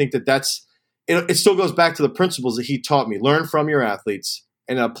that. And I think that it still goes back to the principles that he taught me. Learn from your athletes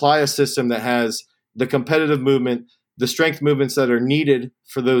and apply a system that has the competitive movement, the strength movements that are needed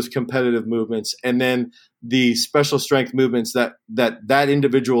for those competitive movements, and then the special strength movements that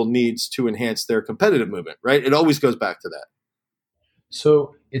individual needs to enhance their competitive movement, right? It always goes back to that.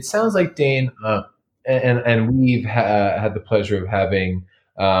 So it sounds like, Dane, and we've had the pleasure of having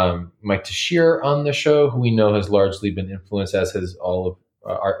Mike Tashir on the show, who we know has largely been influenced, as has all of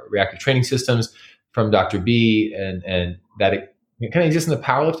our reactive training systems, from Dr. B, and that it kind of exists in the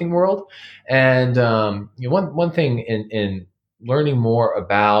powerlifting world. And one thing in learning more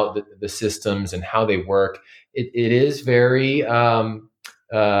about the systems and how they work, it is very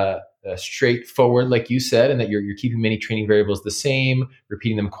straightforward, like you said, and that you're keeping many training variables the same,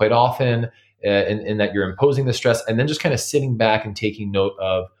 repeating them quite often, and that you're imposing the stress, and then just kind of sitting back and taking note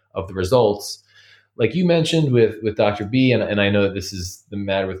of the results. Like you mentioned with Dr. B, and I know that this is the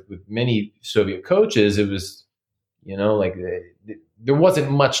matter with many Soviet coaches, it was, like there wasn't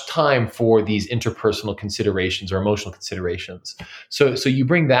much time for these interpersonal considerations or emotional considerations. So you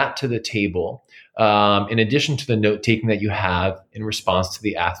bring that to the table, in addition to the note taking that you have in response to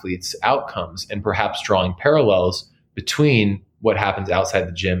the athlete's outcomes, and perhaps drawing parallels between what happens outside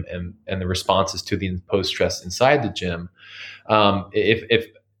the gym and the responses to the imposed stress inside the gym.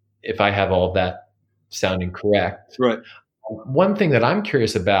 If I have all of that sounding correct. Right. One thing that I'm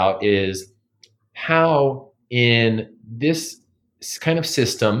curious about is how, in this kind of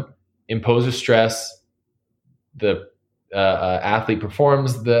system, imposes stress, the athlete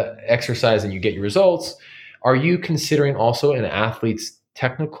performs the exercise and you get your results. Are you considering also an athlete's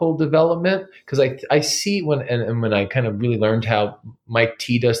technical development? Because I see when I kind of really learned how Mike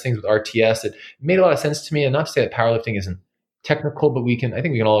T does things with RTS, it made a lot of sense to me. And not to say that powerlifting isn't technical, but I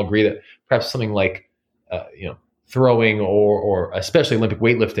think we can all agree that perhaps something like throwing or especially Olympic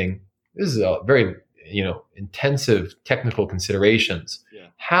weightlifting, this is a very intensive technical considerations. Yeah.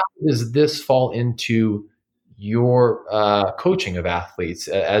 How does this fall into your coaching of athletes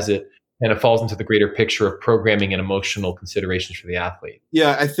as it kind of falls into the greater picture of programming and emotional considerations for the athlete?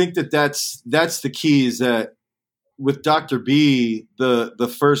 Yeah, I think that's the key, is that with Dr. B,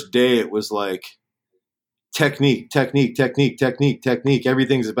 the first day it was like technique, technique, technique, technique, technique.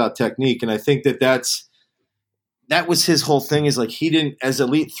 Everything's about technique. And I think that was his whole thing, is like, he didn't, as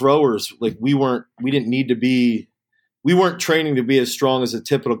elite throwers, like we weren't training to be as strong as a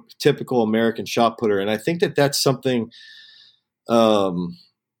typical American shot putter. And I think that's something, I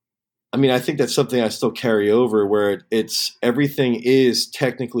think that's something I still carry over, where it's everything is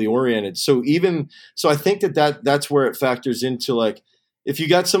technically oriented. So I think that's where it factors into, like, if you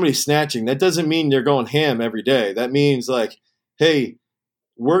got somebody snatching, that doesn't mean they're going ham every day. That means, like, hey,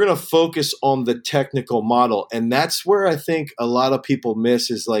 we're going to focus on the technical model. And that's where I think a lot of people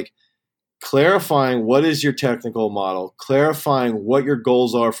miss, is like clarifying what is your technical model, clarifying what your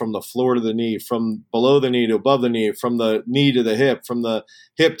goals are from the floor to the knee, from below the knee to above the knee, from the knee to the hip, from the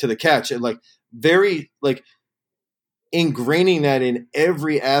hip to the catch, and like very like ingraining that in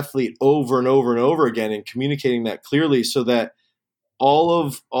every athlete over and over and over again, and communicating that clearly, so that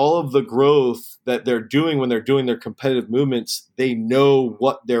all of the growth that they're doing when they're doing their competitive movements, they know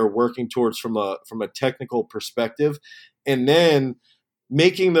what they're working towards from a technical perspective. And then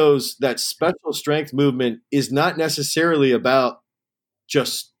making that special strength movement is not necessarily about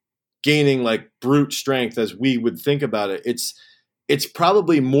just gaining like brute strength as we would think about it. It's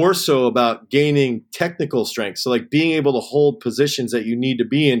probably more so about gaining technical strength. So like being able to hold positions that you need to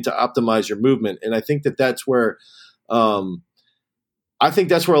be in to optimize your movement. And I think that's where a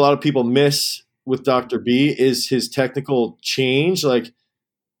lot of people miss with Dr. B, is his technical change. Like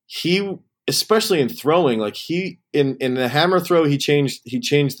he, especially in throwing, like in the hammer throw, he changed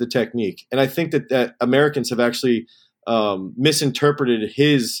the technique. And I think that Americans have actually misinterpreted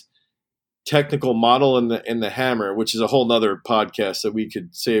his technical model in the hammer, which is a whole nother podcast that we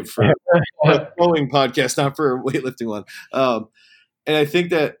could save for a throwing podcast, not for a weightlifting one. And I think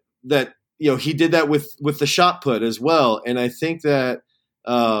that he did that with the shot put as well. And I think that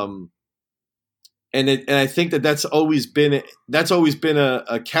and I think that's always been a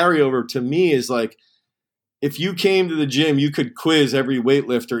carryover to me, is like, if you came to the gym, you could quiz every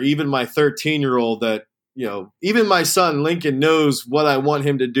weightlifter, even my 13-year-old, that, even my son Lincoln knows what I want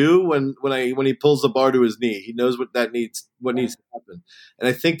him to do when he pulls the bar to his knee. He knows what needs to happen. And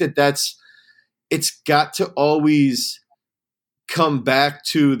I think it's got to always come back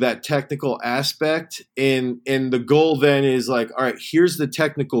to that technical aspect, and the goal then is like, all right, here's the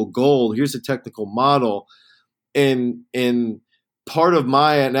technical goal, here's the technical model, and part of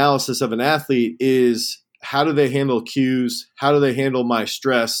my analysis of an athlete is, how do they handle cues, how do they handle my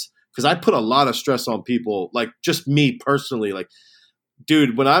stress, because I put a lot of stress on people, like just me personally, like,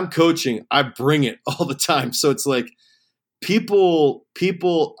 dude, when I'm coaching, I bring it all the time. So it's like people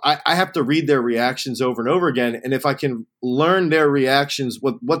I have to read their reactions over and over again, and if I can learn their reactions,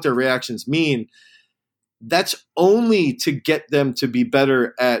 what their reactions mean, that's only to get them to be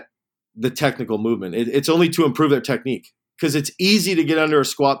better at the technical movement. It's only to improve their technique, because it's easy to get under a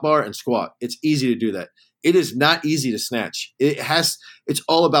squat bar and squat. It's easy to do that. It is not easy to snatch. It's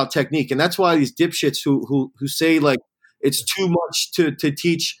all about technique, and that's why these dipshits who say like it's too much to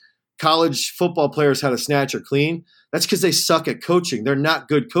teach college football players how to snatch or clean, that's because they suck at coaching. They're not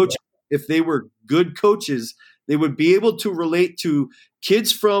good coaches. Yeah. If they were good coaches, they would be able to relate to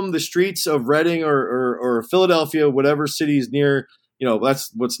kids from the streets of Reading or Philadelphia, whatever city is near,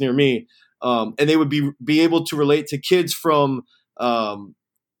 that's what's near me. And they would be able to relate to kids from, in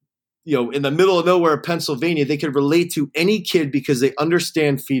the middle of nowhere, Pennsylvania. They could relate to any kid because they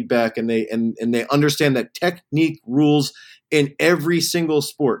understand feedback, and they understand that technique rules in every single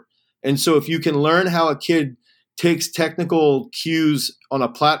sport. And so if you can learn how a kid takes technical cues on a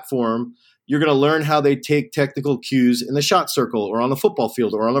platform, you're going to learn how they take technical cues in the shot circle or on the football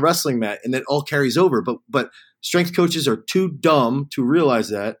field or on the wrestling mat, and that all carries over. But strength coaches are too dumb to realize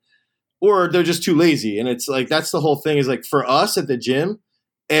that, or they're just too lazy. And it's like, that's the whole thing, is like, for us at the gym,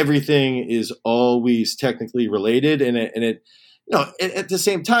 everything is always technically related. And at the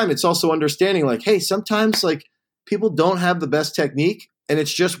same time, it's also understanding like, hey, sometimes like people don't have the best technique, and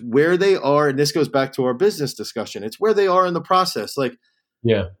it's just where they are. And this goes back to our business discussion. It's where they are in the process. Like,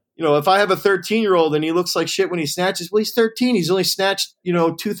 yeah, if I have a 13-year-old and he looks like shit when he snatches, well, he's 13. He's only snatched,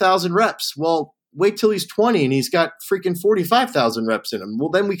 2,000 reps. Well, wait till he's 20 and he's got freaking 45,000 reps in him. Well,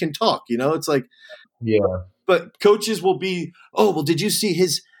 then we can talk, it's like, yeah. But coaches will be, oh, well, did you see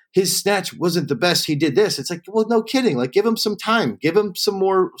his snatch wasn't the best? He did this. It's like, well, no kidding. Like, give him some time, give him some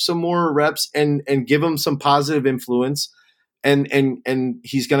more reps and give him some positive influence and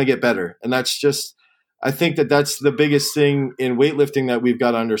he's going to get better. And that's just, I think that's the biggest thing in weightlifting that we've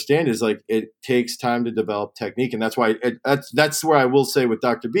got to understand is like, it takes time to develop technique. And that's why that's where I will say with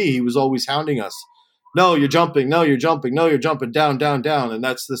Dr. B, he was always hounding us. No, you're jumping. No, you're jumping. No, you're jumping down, down, down. And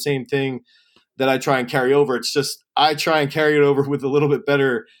that's the same thing that I try and carry over. It's just, I try and carry it over with a little bit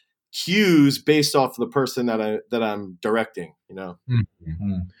better cues based off of the person that I'm directing,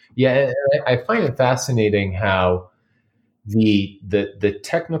 Mm-hmm. Yeah. I find it fascinating how the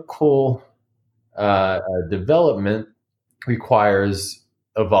technical development requires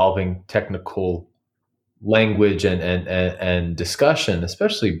evolving technical language and discussion,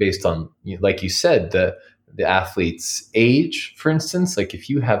 especially based on, like you said, the athlete's age, for instance. Like if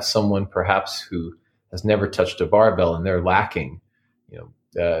you have someone perhaps who has never touched a barbell and they're lacking,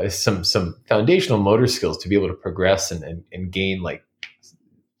 some foundational motor skills to be able to progress and gain like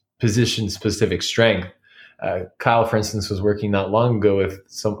position specific strength. Kyle, for instance, was working not long ago with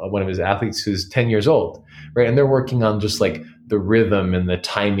one of his athletes who's 10 years old, right? And they're working on just like the rhythm and the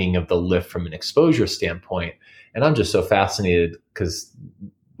timing of the lift from an exposure standpoint. And I'm just so fascinated because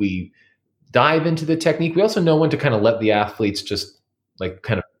we dive into the technique. We also know when to kind of let the athletes just like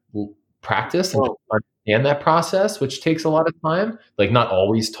kind of practice and understand that process, which takes a lot of time, like not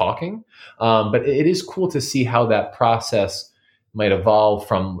always talking. But it is cool to see how that process might evolve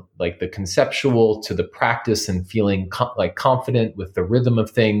from like the conceptual to the practice and feeling like confident with the rhythm of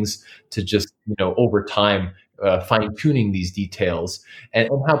things to just, over time, fine tuning these details and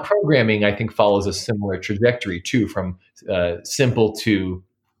how programming, I think, follows a similar trajectory too, from simple to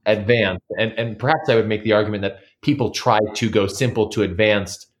advanced. And perhaps I would make the argument that people try to go simple to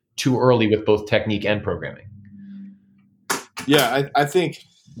advanced too early with both technique and programming. Yeah, I think.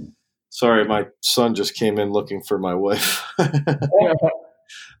 Sorry, my son just came in looking for my wife.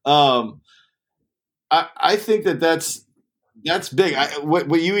 I think that's big.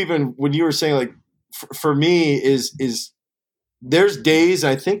 What you even when you were saying like for me is there's days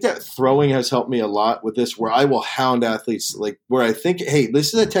I think that throwing has helped me a lot with this where I will hound athletes like where I think, hey,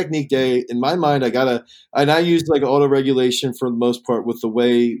 this is a technique day. In my mind, I use like auto regulation for the most part with the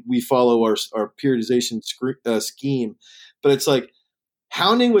way we follow our periodization scheme, but it's like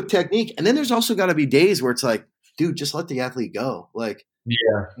hounding with technique. And then there's also got to be days where it's like, dude, just let the athlete go. Like,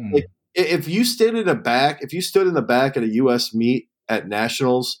 like if you stood in the back at a US meet at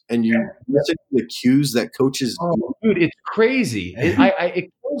nationals and you listen to the cues that coaches do, dude, it's crazy. It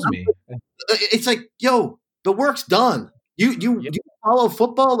kills me. It's like, yo, the work's done. You follow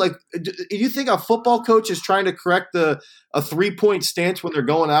football? Like, you think a football coach is trying to correct a 3-point stance when they're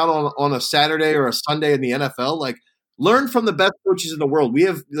going out on a Saturday or a Sunday in the NFL? Like, learn from the best coaches in the world. We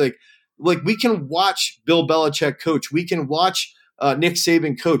have like we can watch Bill Belichick coach. We can watch Nick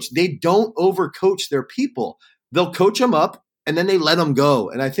Saban coach. They don't overcoach their people. They'll coach them up and then they let them go.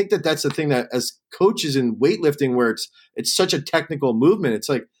 And I think that's the thing that as coaches in weightlifting, where it's such a technical movement, it's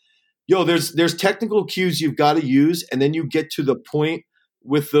like, yo, there's technical cues you've got to use, and then you get to the point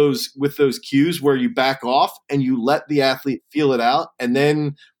with those cues where you back off and you let the athlete feel it out. And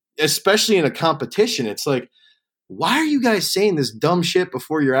then, especially in a competition, it's like, why are you guys saying this dumb shit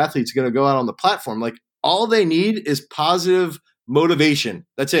before your athlete's going to go out on the platform? Like, all they need is positive motivation.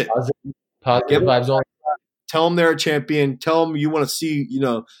 That's it. Positive vibes on. Tell them they're a champion. Tell them you want to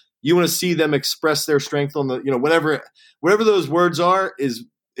see them express their strength on the, whatever those words are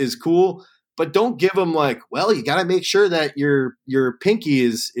is cool. But don't give them like, well, you got to make sure that your pinky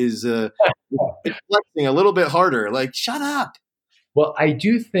is flexing a little bit harder. Like, shut up. Well, I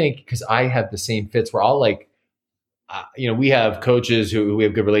do think, because I have the same fits, we're all like, we have coaches who we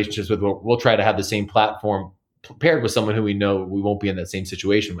have good relationships with. We'll try to have the same platform paired with someone who we know we won't be in that same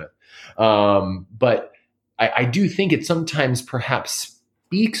situation with. But I do think it sometimes perhaps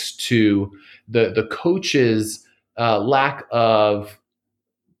speaks to the coach's lack of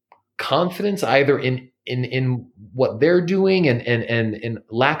confidence, either in what they're doing and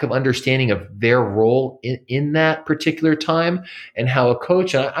lack of understanding of their role in that particular time, and how a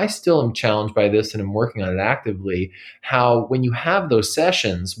coach, and I still am challenged by this and I'm working on it actively, how when you have those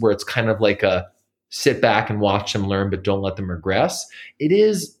sessions where it's kind of like a sit back and watch them learn, but don't let them regress, it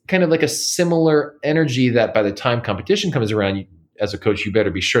is kind of like a similar energy that by the time competition comes around, as a coach, you better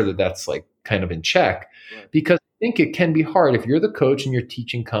be sure that that's like kind of in check, right? Because think it can be hard if you're the coach and you're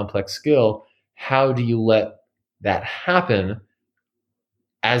teaching complex skill. How do you let that happen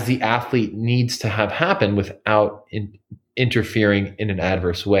as the athlete needs to have happen without interfering in an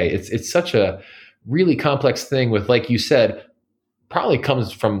adverse way? It's such a really complex thing with, like you said, probably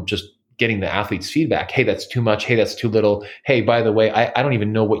comes from just getting the athlete's feedback. Hey, that's too much. Hey, that's too little. Hey, by the way, I don't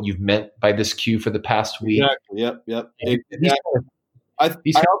even know what you've meant by this cue for the past week. Exactly. Yep. Exactly. I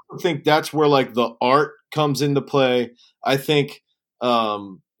also think that's where like the art comes into play. I think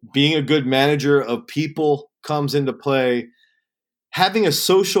being a good manager of people comes into play. Having a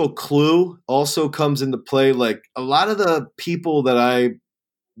social clue also comes into play. Like a lot of the people that I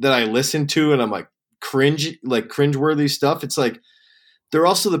listen to and I'm like cringeworthy stuff. It's like they're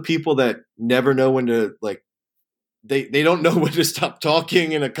also the people that never know when to like they don't know when to stop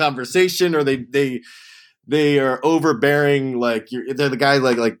talking in a conversation, or they are overbearing. Like they're the guy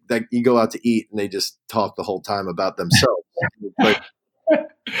like that you go out to eat and they just talk the whole time about themselves. like,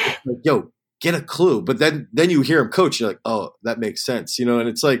 yo, get a clue. But then you hear him coach, you're like, oh, that makes sense, you know. And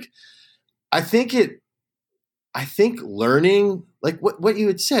it's like, I think learning, like what you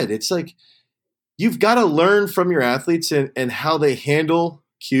had said, it's like you've got to learn from your athletes and how they handle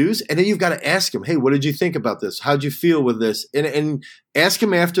cues, and then you've got to ask them, hey, what did you think about this? How'd you feel with this? And ask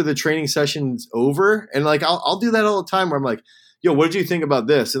them after the training session's over. And like I'll do that all the time where I'm like, yo, what did you think about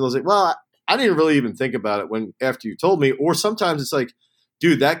this? And I was like, well, I didn't really even think about it when after you told me. Or sometimes it's like,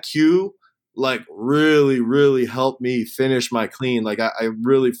 dude, that cue like really, really helped me finish my clean. Like I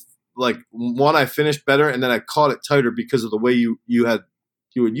really like one, I finished better, and then I caught it tighter because of the way you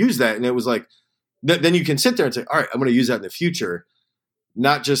would use that. And it was like, then you can sit there and say, all right, I'm going to use that in the future,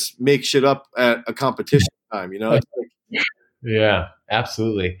 not just make shit up at a competition time, you know? It's like, yeah,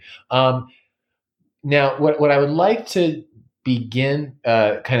 absolutely. Now, what I would like to begin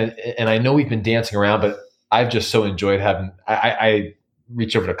kind of, and I know we've been dancing around, but I've just so enjoyed having, I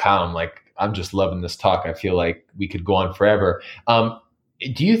reach over to Kyle, I'm like, I'm just loving this talk. I feel like we could go on forever.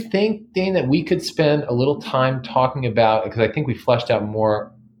 Do you think, Dane, that we could spend a little time talking about, because I think we fleshed out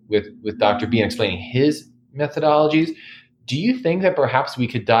more with Dr. B and explaining his methodologies. Do you think that perhaps we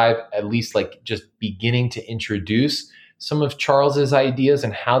could dive at least like just beginning to introduce some of Charles's ideas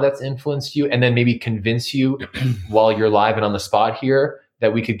and how that's influenced you, and then maybe convince you while you're live and on the spot here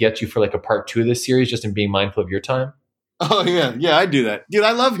that we could get you for like a part 2 of this series, just in being mindful of your time? oh yeah, I do that, dude.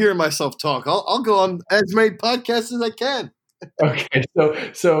 I love hearing myself talk. I'll go on as many podcasts as I can. Okay,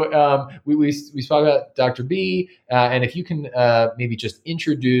 so we spoke about Dr. B, and if you can maybe just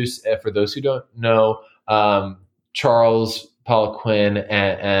introduce, for those who don't know, Charles Poliquin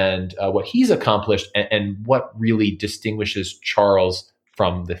and what he's accomplished, and what really distinguishes Charles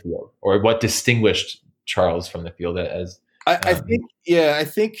from the field, or what distinguished Charles from the field. As I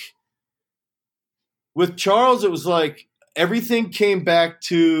think with Charles, it was like everything came back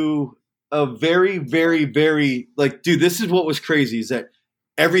to a very, very, very like, dude, this is what was crazy, is that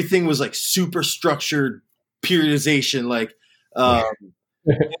everything was like super structured periodization. Like,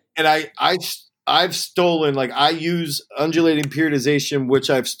 and I've stolen, like I use undulating periodization, which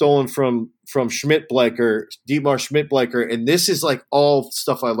I've stolen from Schmidt-Bleicher, Dietmar Schmidt-Bleicher. And this is like all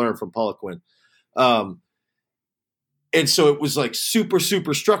stuff I learned from Poliquin. And so it was like super,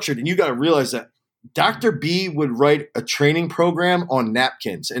 super structured. And you got to realize that Dr. B would write a training program on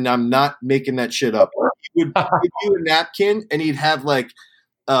napkins, and I'm not making that shit up. He would give you a napkin, and he'd have like,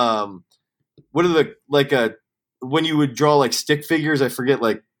 what are the like when you would draw like stick figures? I forget.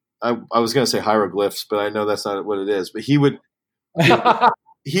 Like I was gonna say hieroglyphs, but I know that's not what it is. But he would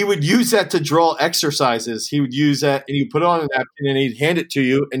use that to draw exercises. He would use that, and he'd put it on a napkin, and he'd hand it to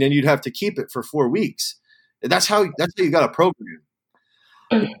you, and then you'd have to keep it for 4 weeks. And that's how you got a program.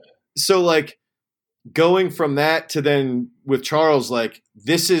 So like, going from that to then with Charles, like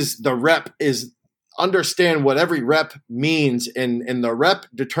this is the rep, is understand what every rep means, and the rep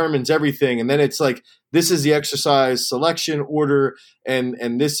determines everything. And then it's like, this is the exercise selection order,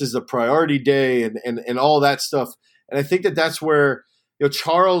 and this is the priority day, and all that stuff. And I think that's where, you know,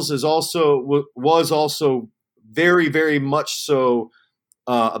 Charles was also very, very much so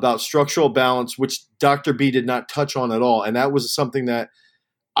about structural balance, which Dr. B did not touch on at all. And that was something that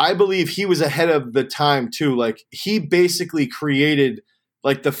I believe he was ahead of the time too. Like he basically created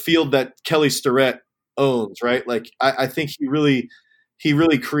like the field that Kelly Starrett owns, right? Like I think he really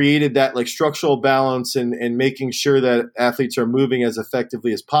created that like structural balance and making sure that athletes are moving as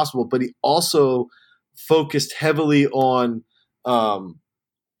effectively as possible. But he also focused heavily on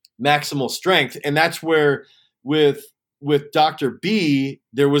maximal strength. And that's where with Dr. B,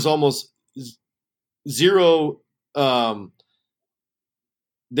 there was almost zero,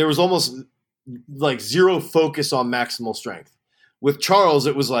 there was almost like zero focus on maximal strength. With Charles,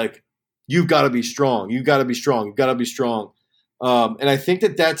 it was like, you've got to be strong. You've got to be strong. You've got to be strong. And I think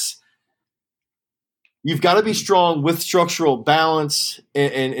you've got to be strong with structural balance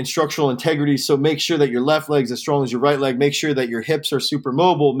and structural integrity. So make sure that your left leg's as strong as your right leg. Make sure that your hips are super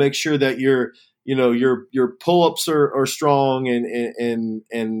mobile. Make sure that your pull-ups are strong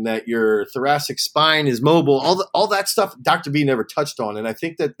and that your thoracic spine is mobile. All that stuff Dr. B never touched on. And I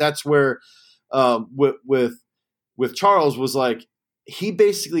think that's where with Charles was like, he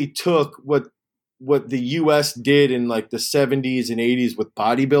basically took what the US did in like the 70s and 80s with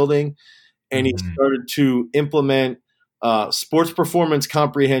bodybuilding, and he started to implement sports performance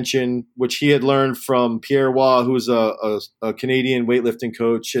comprehension, which he had learned from Pierre Roy, who was a Canadian weightlifting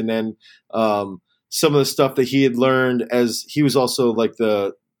coach, and then some of the stuff that he had learned as he was also like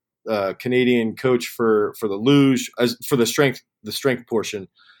the Canadian coach for the luge, as for the strength portion.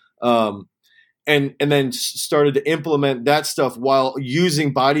 And then started to implement that stuff while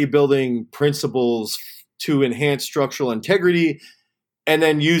using bodybuilding principles to enhance structural integrity, and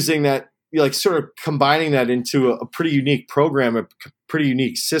then using that, like sort of combining that into a pretty unique program, a pretty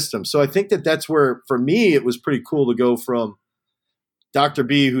unique system. So I think that's where, for me, it was pretty cool to go from Dr.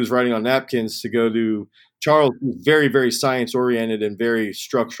 B, who's writing on napkins, to go to Charles, who's very, very science oriented and very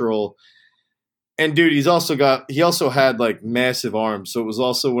structural. And dude, he also had like massive arms. So it was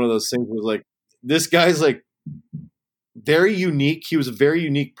also one of those things where like, this guy's like very unique. He was a very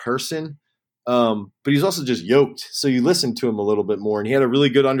unique person. But he's also just yoked. So you listen to him a little bit more, and he had a really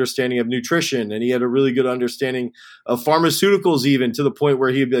good understanding of nutrition, and he had a really good understanding of pharmaceuticals, even to the point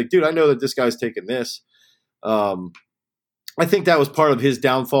where he'd be like, dude, I know that this guy's taking this. I think that was part of his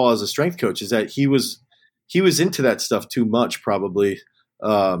downfall as a strength coach, is that he was into that stuff too much, probably.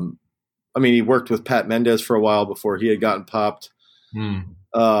 I mean, he worked with Pat Mendez for a while before he had gotten popped.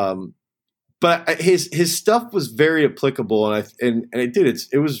 But his stuff was very applicable, and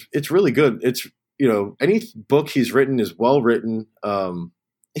it's really good. It's, any book he's written is well written.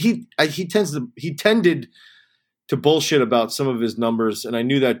 He tended to bullshit about some of his numbers, and I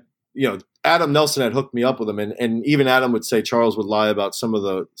knew that. Adam Nelson had hooked me up with him, and even Adam would say Charles would lie about some of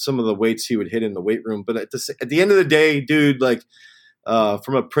the weights he would hit in the weight room. But at the end of the day, dude, like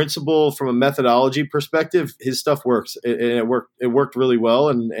from a principle, from a methodology perspective, his stuff works, and it worked really well,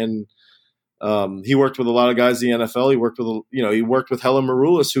 and he worked with a lot of guys in the NFL. He worked with Helen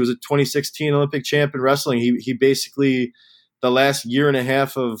Maroulis, who was a 2016 Olympic champ in wrestling. He basically, the last year and a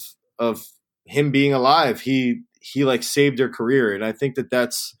half of him being alive, he like saved her career. And I think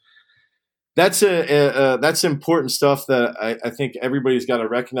that's important stuff that I think everybody's got to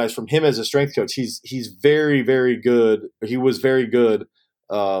recognize from him as a strength coach. He's very, very good. He was very good.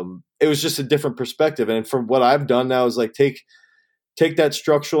 It was just a different perspective. And from what I've done now is like take that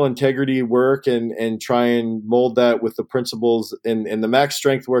structural integrity work and try and mold that with the principles and the max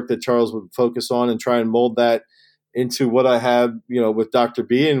strength work that Charles would focus on, and try and mold that into what I have, with Dr.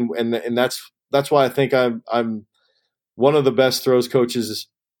 B. And that's why I think I'm one of the best throws coaches,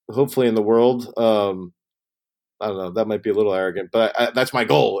 hopefully, in the world. I don't know, that might be a little arrogant, but that's my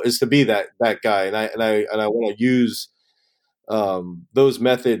goal, is to be that guy. And I want to use those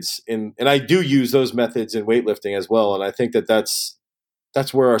methods and I do use those methods in weightlifting as well. And I think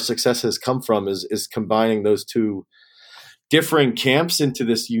that's where our success has come from, is combining those two differing camps into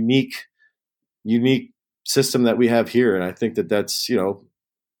this unique system that we have here. And I think that's,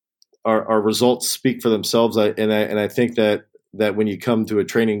 our results speak for themselves. I think that when you come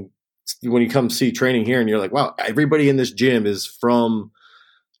to when you come see training here and you're like, wow, everybody in this gym is from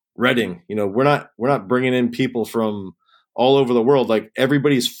Reading, we're not bringing in people from all over the world. Like,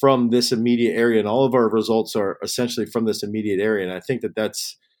 everybody's from this immediate area, and all of our results are essentially from this immediate area. And I think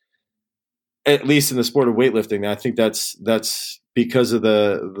that's, at least in the sport of weightlifting, I think that's because of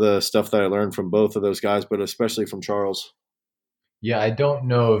the stuff that I learned from both of those guys, but especially from Charles. Yeah, I don't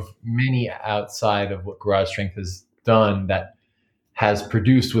know of many outside of what Garage Strength has done that has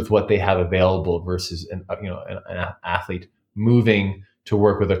produced with what they have available versus an athlete moving to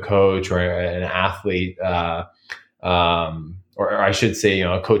work with a coach, or an athlete, or I should say,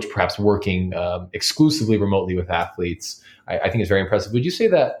 a coach perhaps working exclusively remotely with athletes. I think it's very impressive. Would you say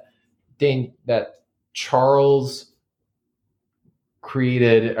that, Dane, that Charles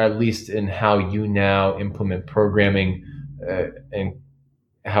created, at least in how you now implement programming, and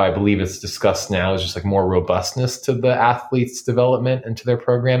how I believe it's discussed now, is just like more robustness to the athlete's development and to their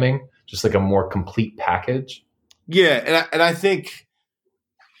programming, just like a more complete package? Yeah, and I think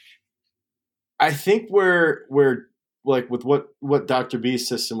where like with what Dr. B's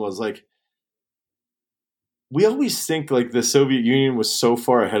system was like, we always think like the Soviet Union was so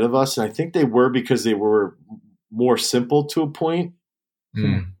far ahead of us, and I think they were because they were more simple to a point.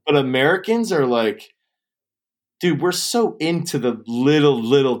 But Americans are like, dude, we're so into the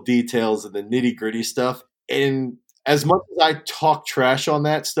little details and the nitty gritty stuff. And as much as I talk trash on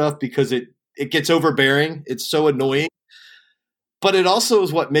that stuff because it gets overbearing, it's so annoying. But it also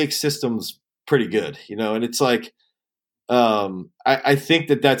is what makes systems pretty good, And it's like, I think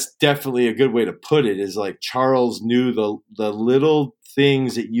that's definitely a good way to put it. Is like Charles knew the little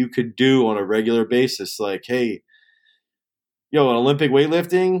things that you could do on a regular basis. Like, hey, in Olympic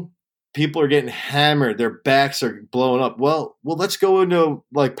weightlifting, people are getting hammered. Their backs are blowing up. Well, let's go into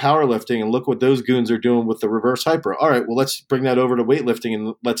like powerlifting and look what those goons are doing with the reverse hyper. All right, well, let's bring that over to weightlifting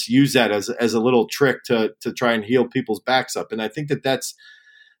and let's use that as a little trick to try and heal people's backs up. And I think that's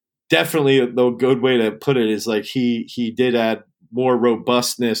definitely the good way to put it is like he did add more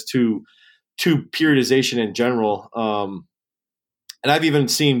robustness to periodization in general. And I've even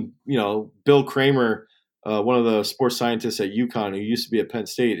seen, Bill Kramer, one of the sports scientists at UConn who used to be at Penn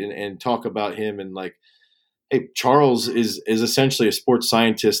State and talk about him and like, hey, Charles is essentially a sports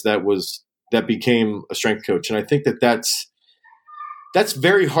scientist that became a strength coach. And I think that's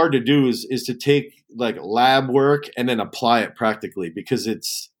very hard to do is to take like lab work and then apply it practically because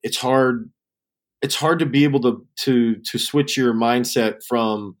it's hard to be able to switch your mindset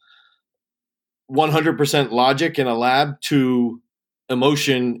from 100% logic in a lab to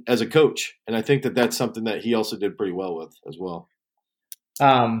emotion as a coach. And I think that's something that he also did pretty well with as well.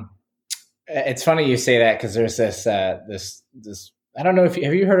 It's funny you say that because there's this I don't know if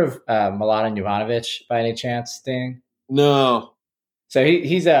have you heard of Milan Jovanovic by any chance, Dane? No. So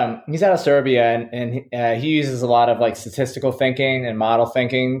he's out of Serbia and he uses a lot of like statistical thinking and model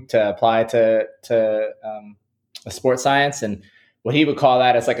thinking to apply to sports science, and what he would call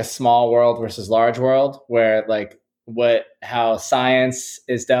that is like a small world versus large world, where like how science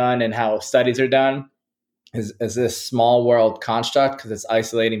is done and how studies are done is this small world construct because it's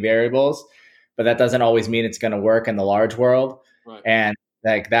isolating variables, but that doesn't always mean it's going to work in the large world. Right. And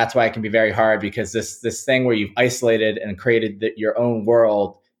like that's why it can be very hard because this thing where you've isolated and created your own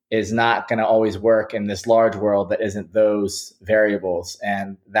world is not going to always work in this large world that isn't those variables.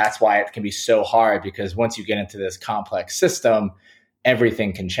 And that's why it can be so hard because once you get into this complex system,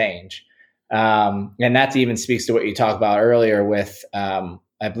 everything can change. And that even speaks to what you talked about earlier with,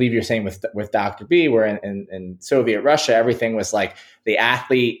 I believe you're saying with Dr. B, where in Soviet Russia, everything was like the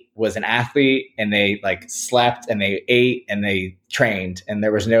athlete was an athlete and they like slept and they ate and they trained and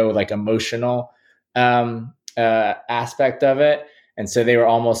there was no like emotional aspect of it. And so they were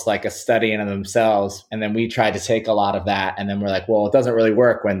almost like a study in themselves. And then we tried to take a lot of that. And then we're like, well, it doesn't really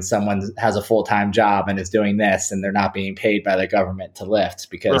work when someone has a full-time job and is doing this and they're not being paid by the government to lift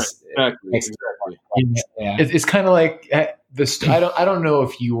because right. It's kind of like this. I don't know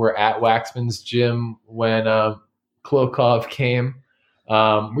if you were at Waxman's gym when Klokov came.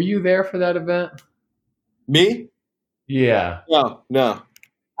 Were you there for that event? Me? Yeah. No.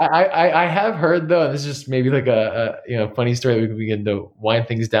 I have heard though, and this is just maybe like a funny story that we can begin to wind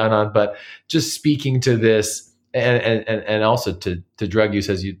things down on, but just speaking to this and also to drug use,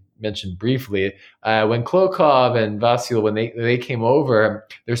 as you mentioned briefly, when Klokov and Vasil, when they came over,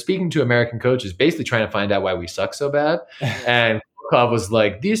 they're speaking to American coaches, basically trying to find out why we suck so bad. And Klokov was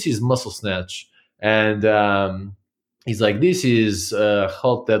like, "This is muscle snatch," and he's like, "This is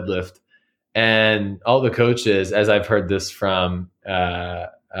halt deadlift," and all the coaches, as I've heard this from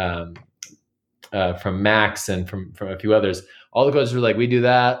Max and from a few others, all the coaches were like, we do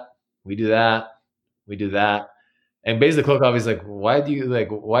that. And basically Klokov is like, why are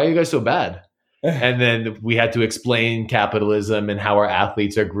you guys so bad? And then we had to explain capitalism and how our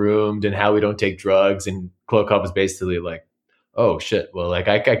athletes are groomed and how we don't take drugs. And Klokov is basically like, oh shit. Well, like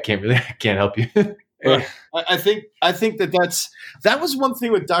I can't help you. I think that was one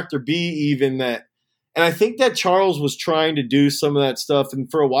thing with Dr. B even that, and I think that Charles was trying to do some of that stuff. And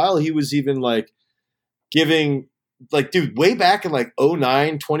for a while he was even like giving like, dude, way back in like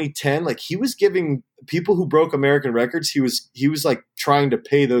 2009, 2010, like he was giving people who broke American records. He was like trying to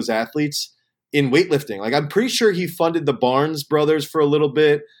pay those athletes in weightlifting. Like I'm pretty sure he funded the Barnes brothers for a little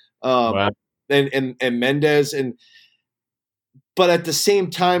bit. Wow. and Mendez but at the same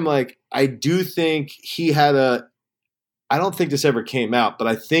time, like I do think he had I don't think this ever came out, but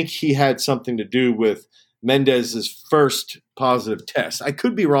I think he had something to do with Mendez's first positive test. I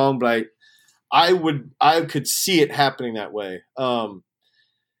could be wrong, but I could see it happening that way. And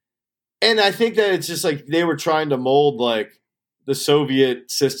I think that it's just like they were trying to mold like the Soviet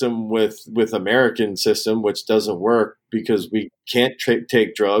system with American system, which doesn't work because we can't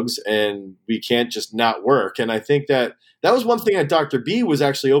take drugs and we can't just not work. And I think that was one thing that Dr. B was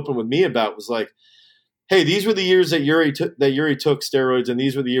actually open with me about, was like, hey, these were the years that Yuri took steroids, and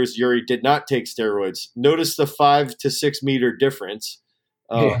these were the years Yuri did not take steroids. Notice the 5 to 6 meter difference.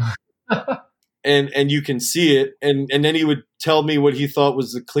 And you can see it. And then he would tell me what he thought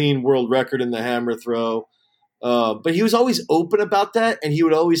was the clean world record in the hammer throw. But he was always open about that. And he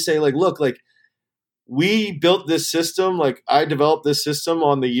would always say, like, look, like, we built this system. Like, I developed this system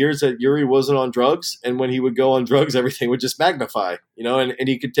on the years that Yuri wasn't on drugs. And when he would go on drugs, everything would just magnify, and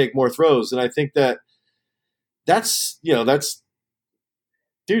he could take more throws. And I think that's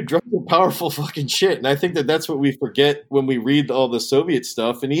dude, drugs are powerful fucking shit. And I think that's what we forget when we read all the Soviet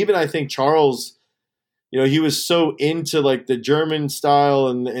stuff. And even I think Charles, he was so into like the German style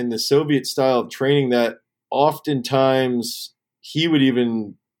and the Soviet style of training that oftentimes he would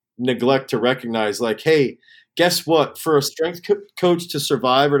even neglect to recognize, like, hey, guess what? For a strength coach to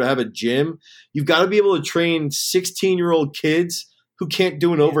survive or to have a gym, you've got to be able to train 16-year-old kids who can't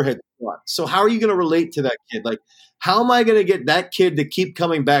do an overhead squat. So how are you going to relate to that kid? Like, how am I going to get that kid to keep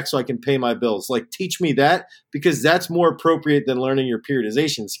coming back so I can pay my bills? Like, teach me that, because that's more appropriate than learning your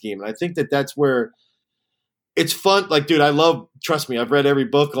periodization scheme. And I think that's where it's fun. Like, dude, trust me, I've read every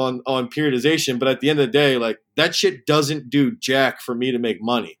book on periodization, but at the end of the day, like, that shit doesn't do jack for me to make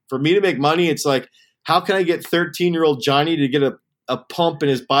money. For me to make money, it's like, how can I get 13-year-old Johnny to get a pump in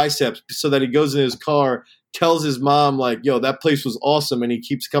his biceps so that he goes in his car, tells his mom, like, yo, that place was awesome, and he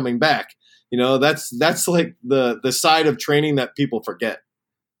keeps coming back. That's like the side of training that people forget.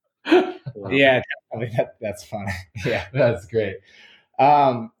 Yeah, definitely. That's funny. Yeah, that's great.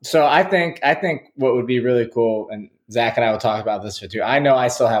 So I think what would be really cool, and Zach and I will talk about this too. I know I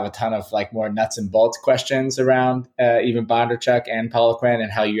still have a ton of like more nuts and bolts questions around even Bondarchuk and Poliquin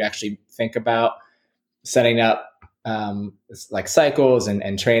and how you actually think about setting up like cycles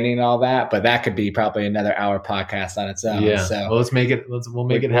and training and all that. But that could be probably another hour podcast on its own. Yeah. So well, we'll make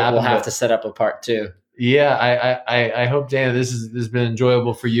it happen. We'll have to set up a part 2. Yeah, I hope, Dana, this has been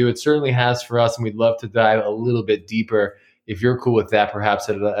enjoyable for you. It certainly has for us, and we'd love to dive a little bit deeper if you're cool with that, perhaps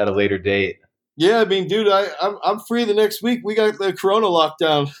at a later date. Yeah, I mean, dude, I'm free the next week. We got the Corona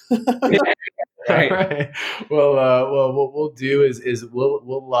lockdown. Right. Well, what we'll do is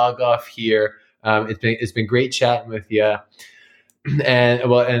we'll log off here. It's been great chatting with you,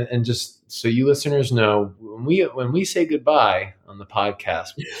 and just so you listeners know, when we say goodbye on the podcast,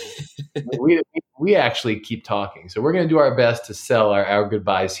 we actually keep talking. So we're going to do our best to sell our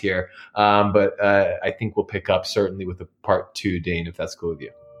goodbyes here, but I think we'll pick up certainly with a part 2, Dane, if that's cool with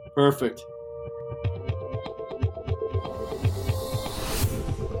you. Perfect.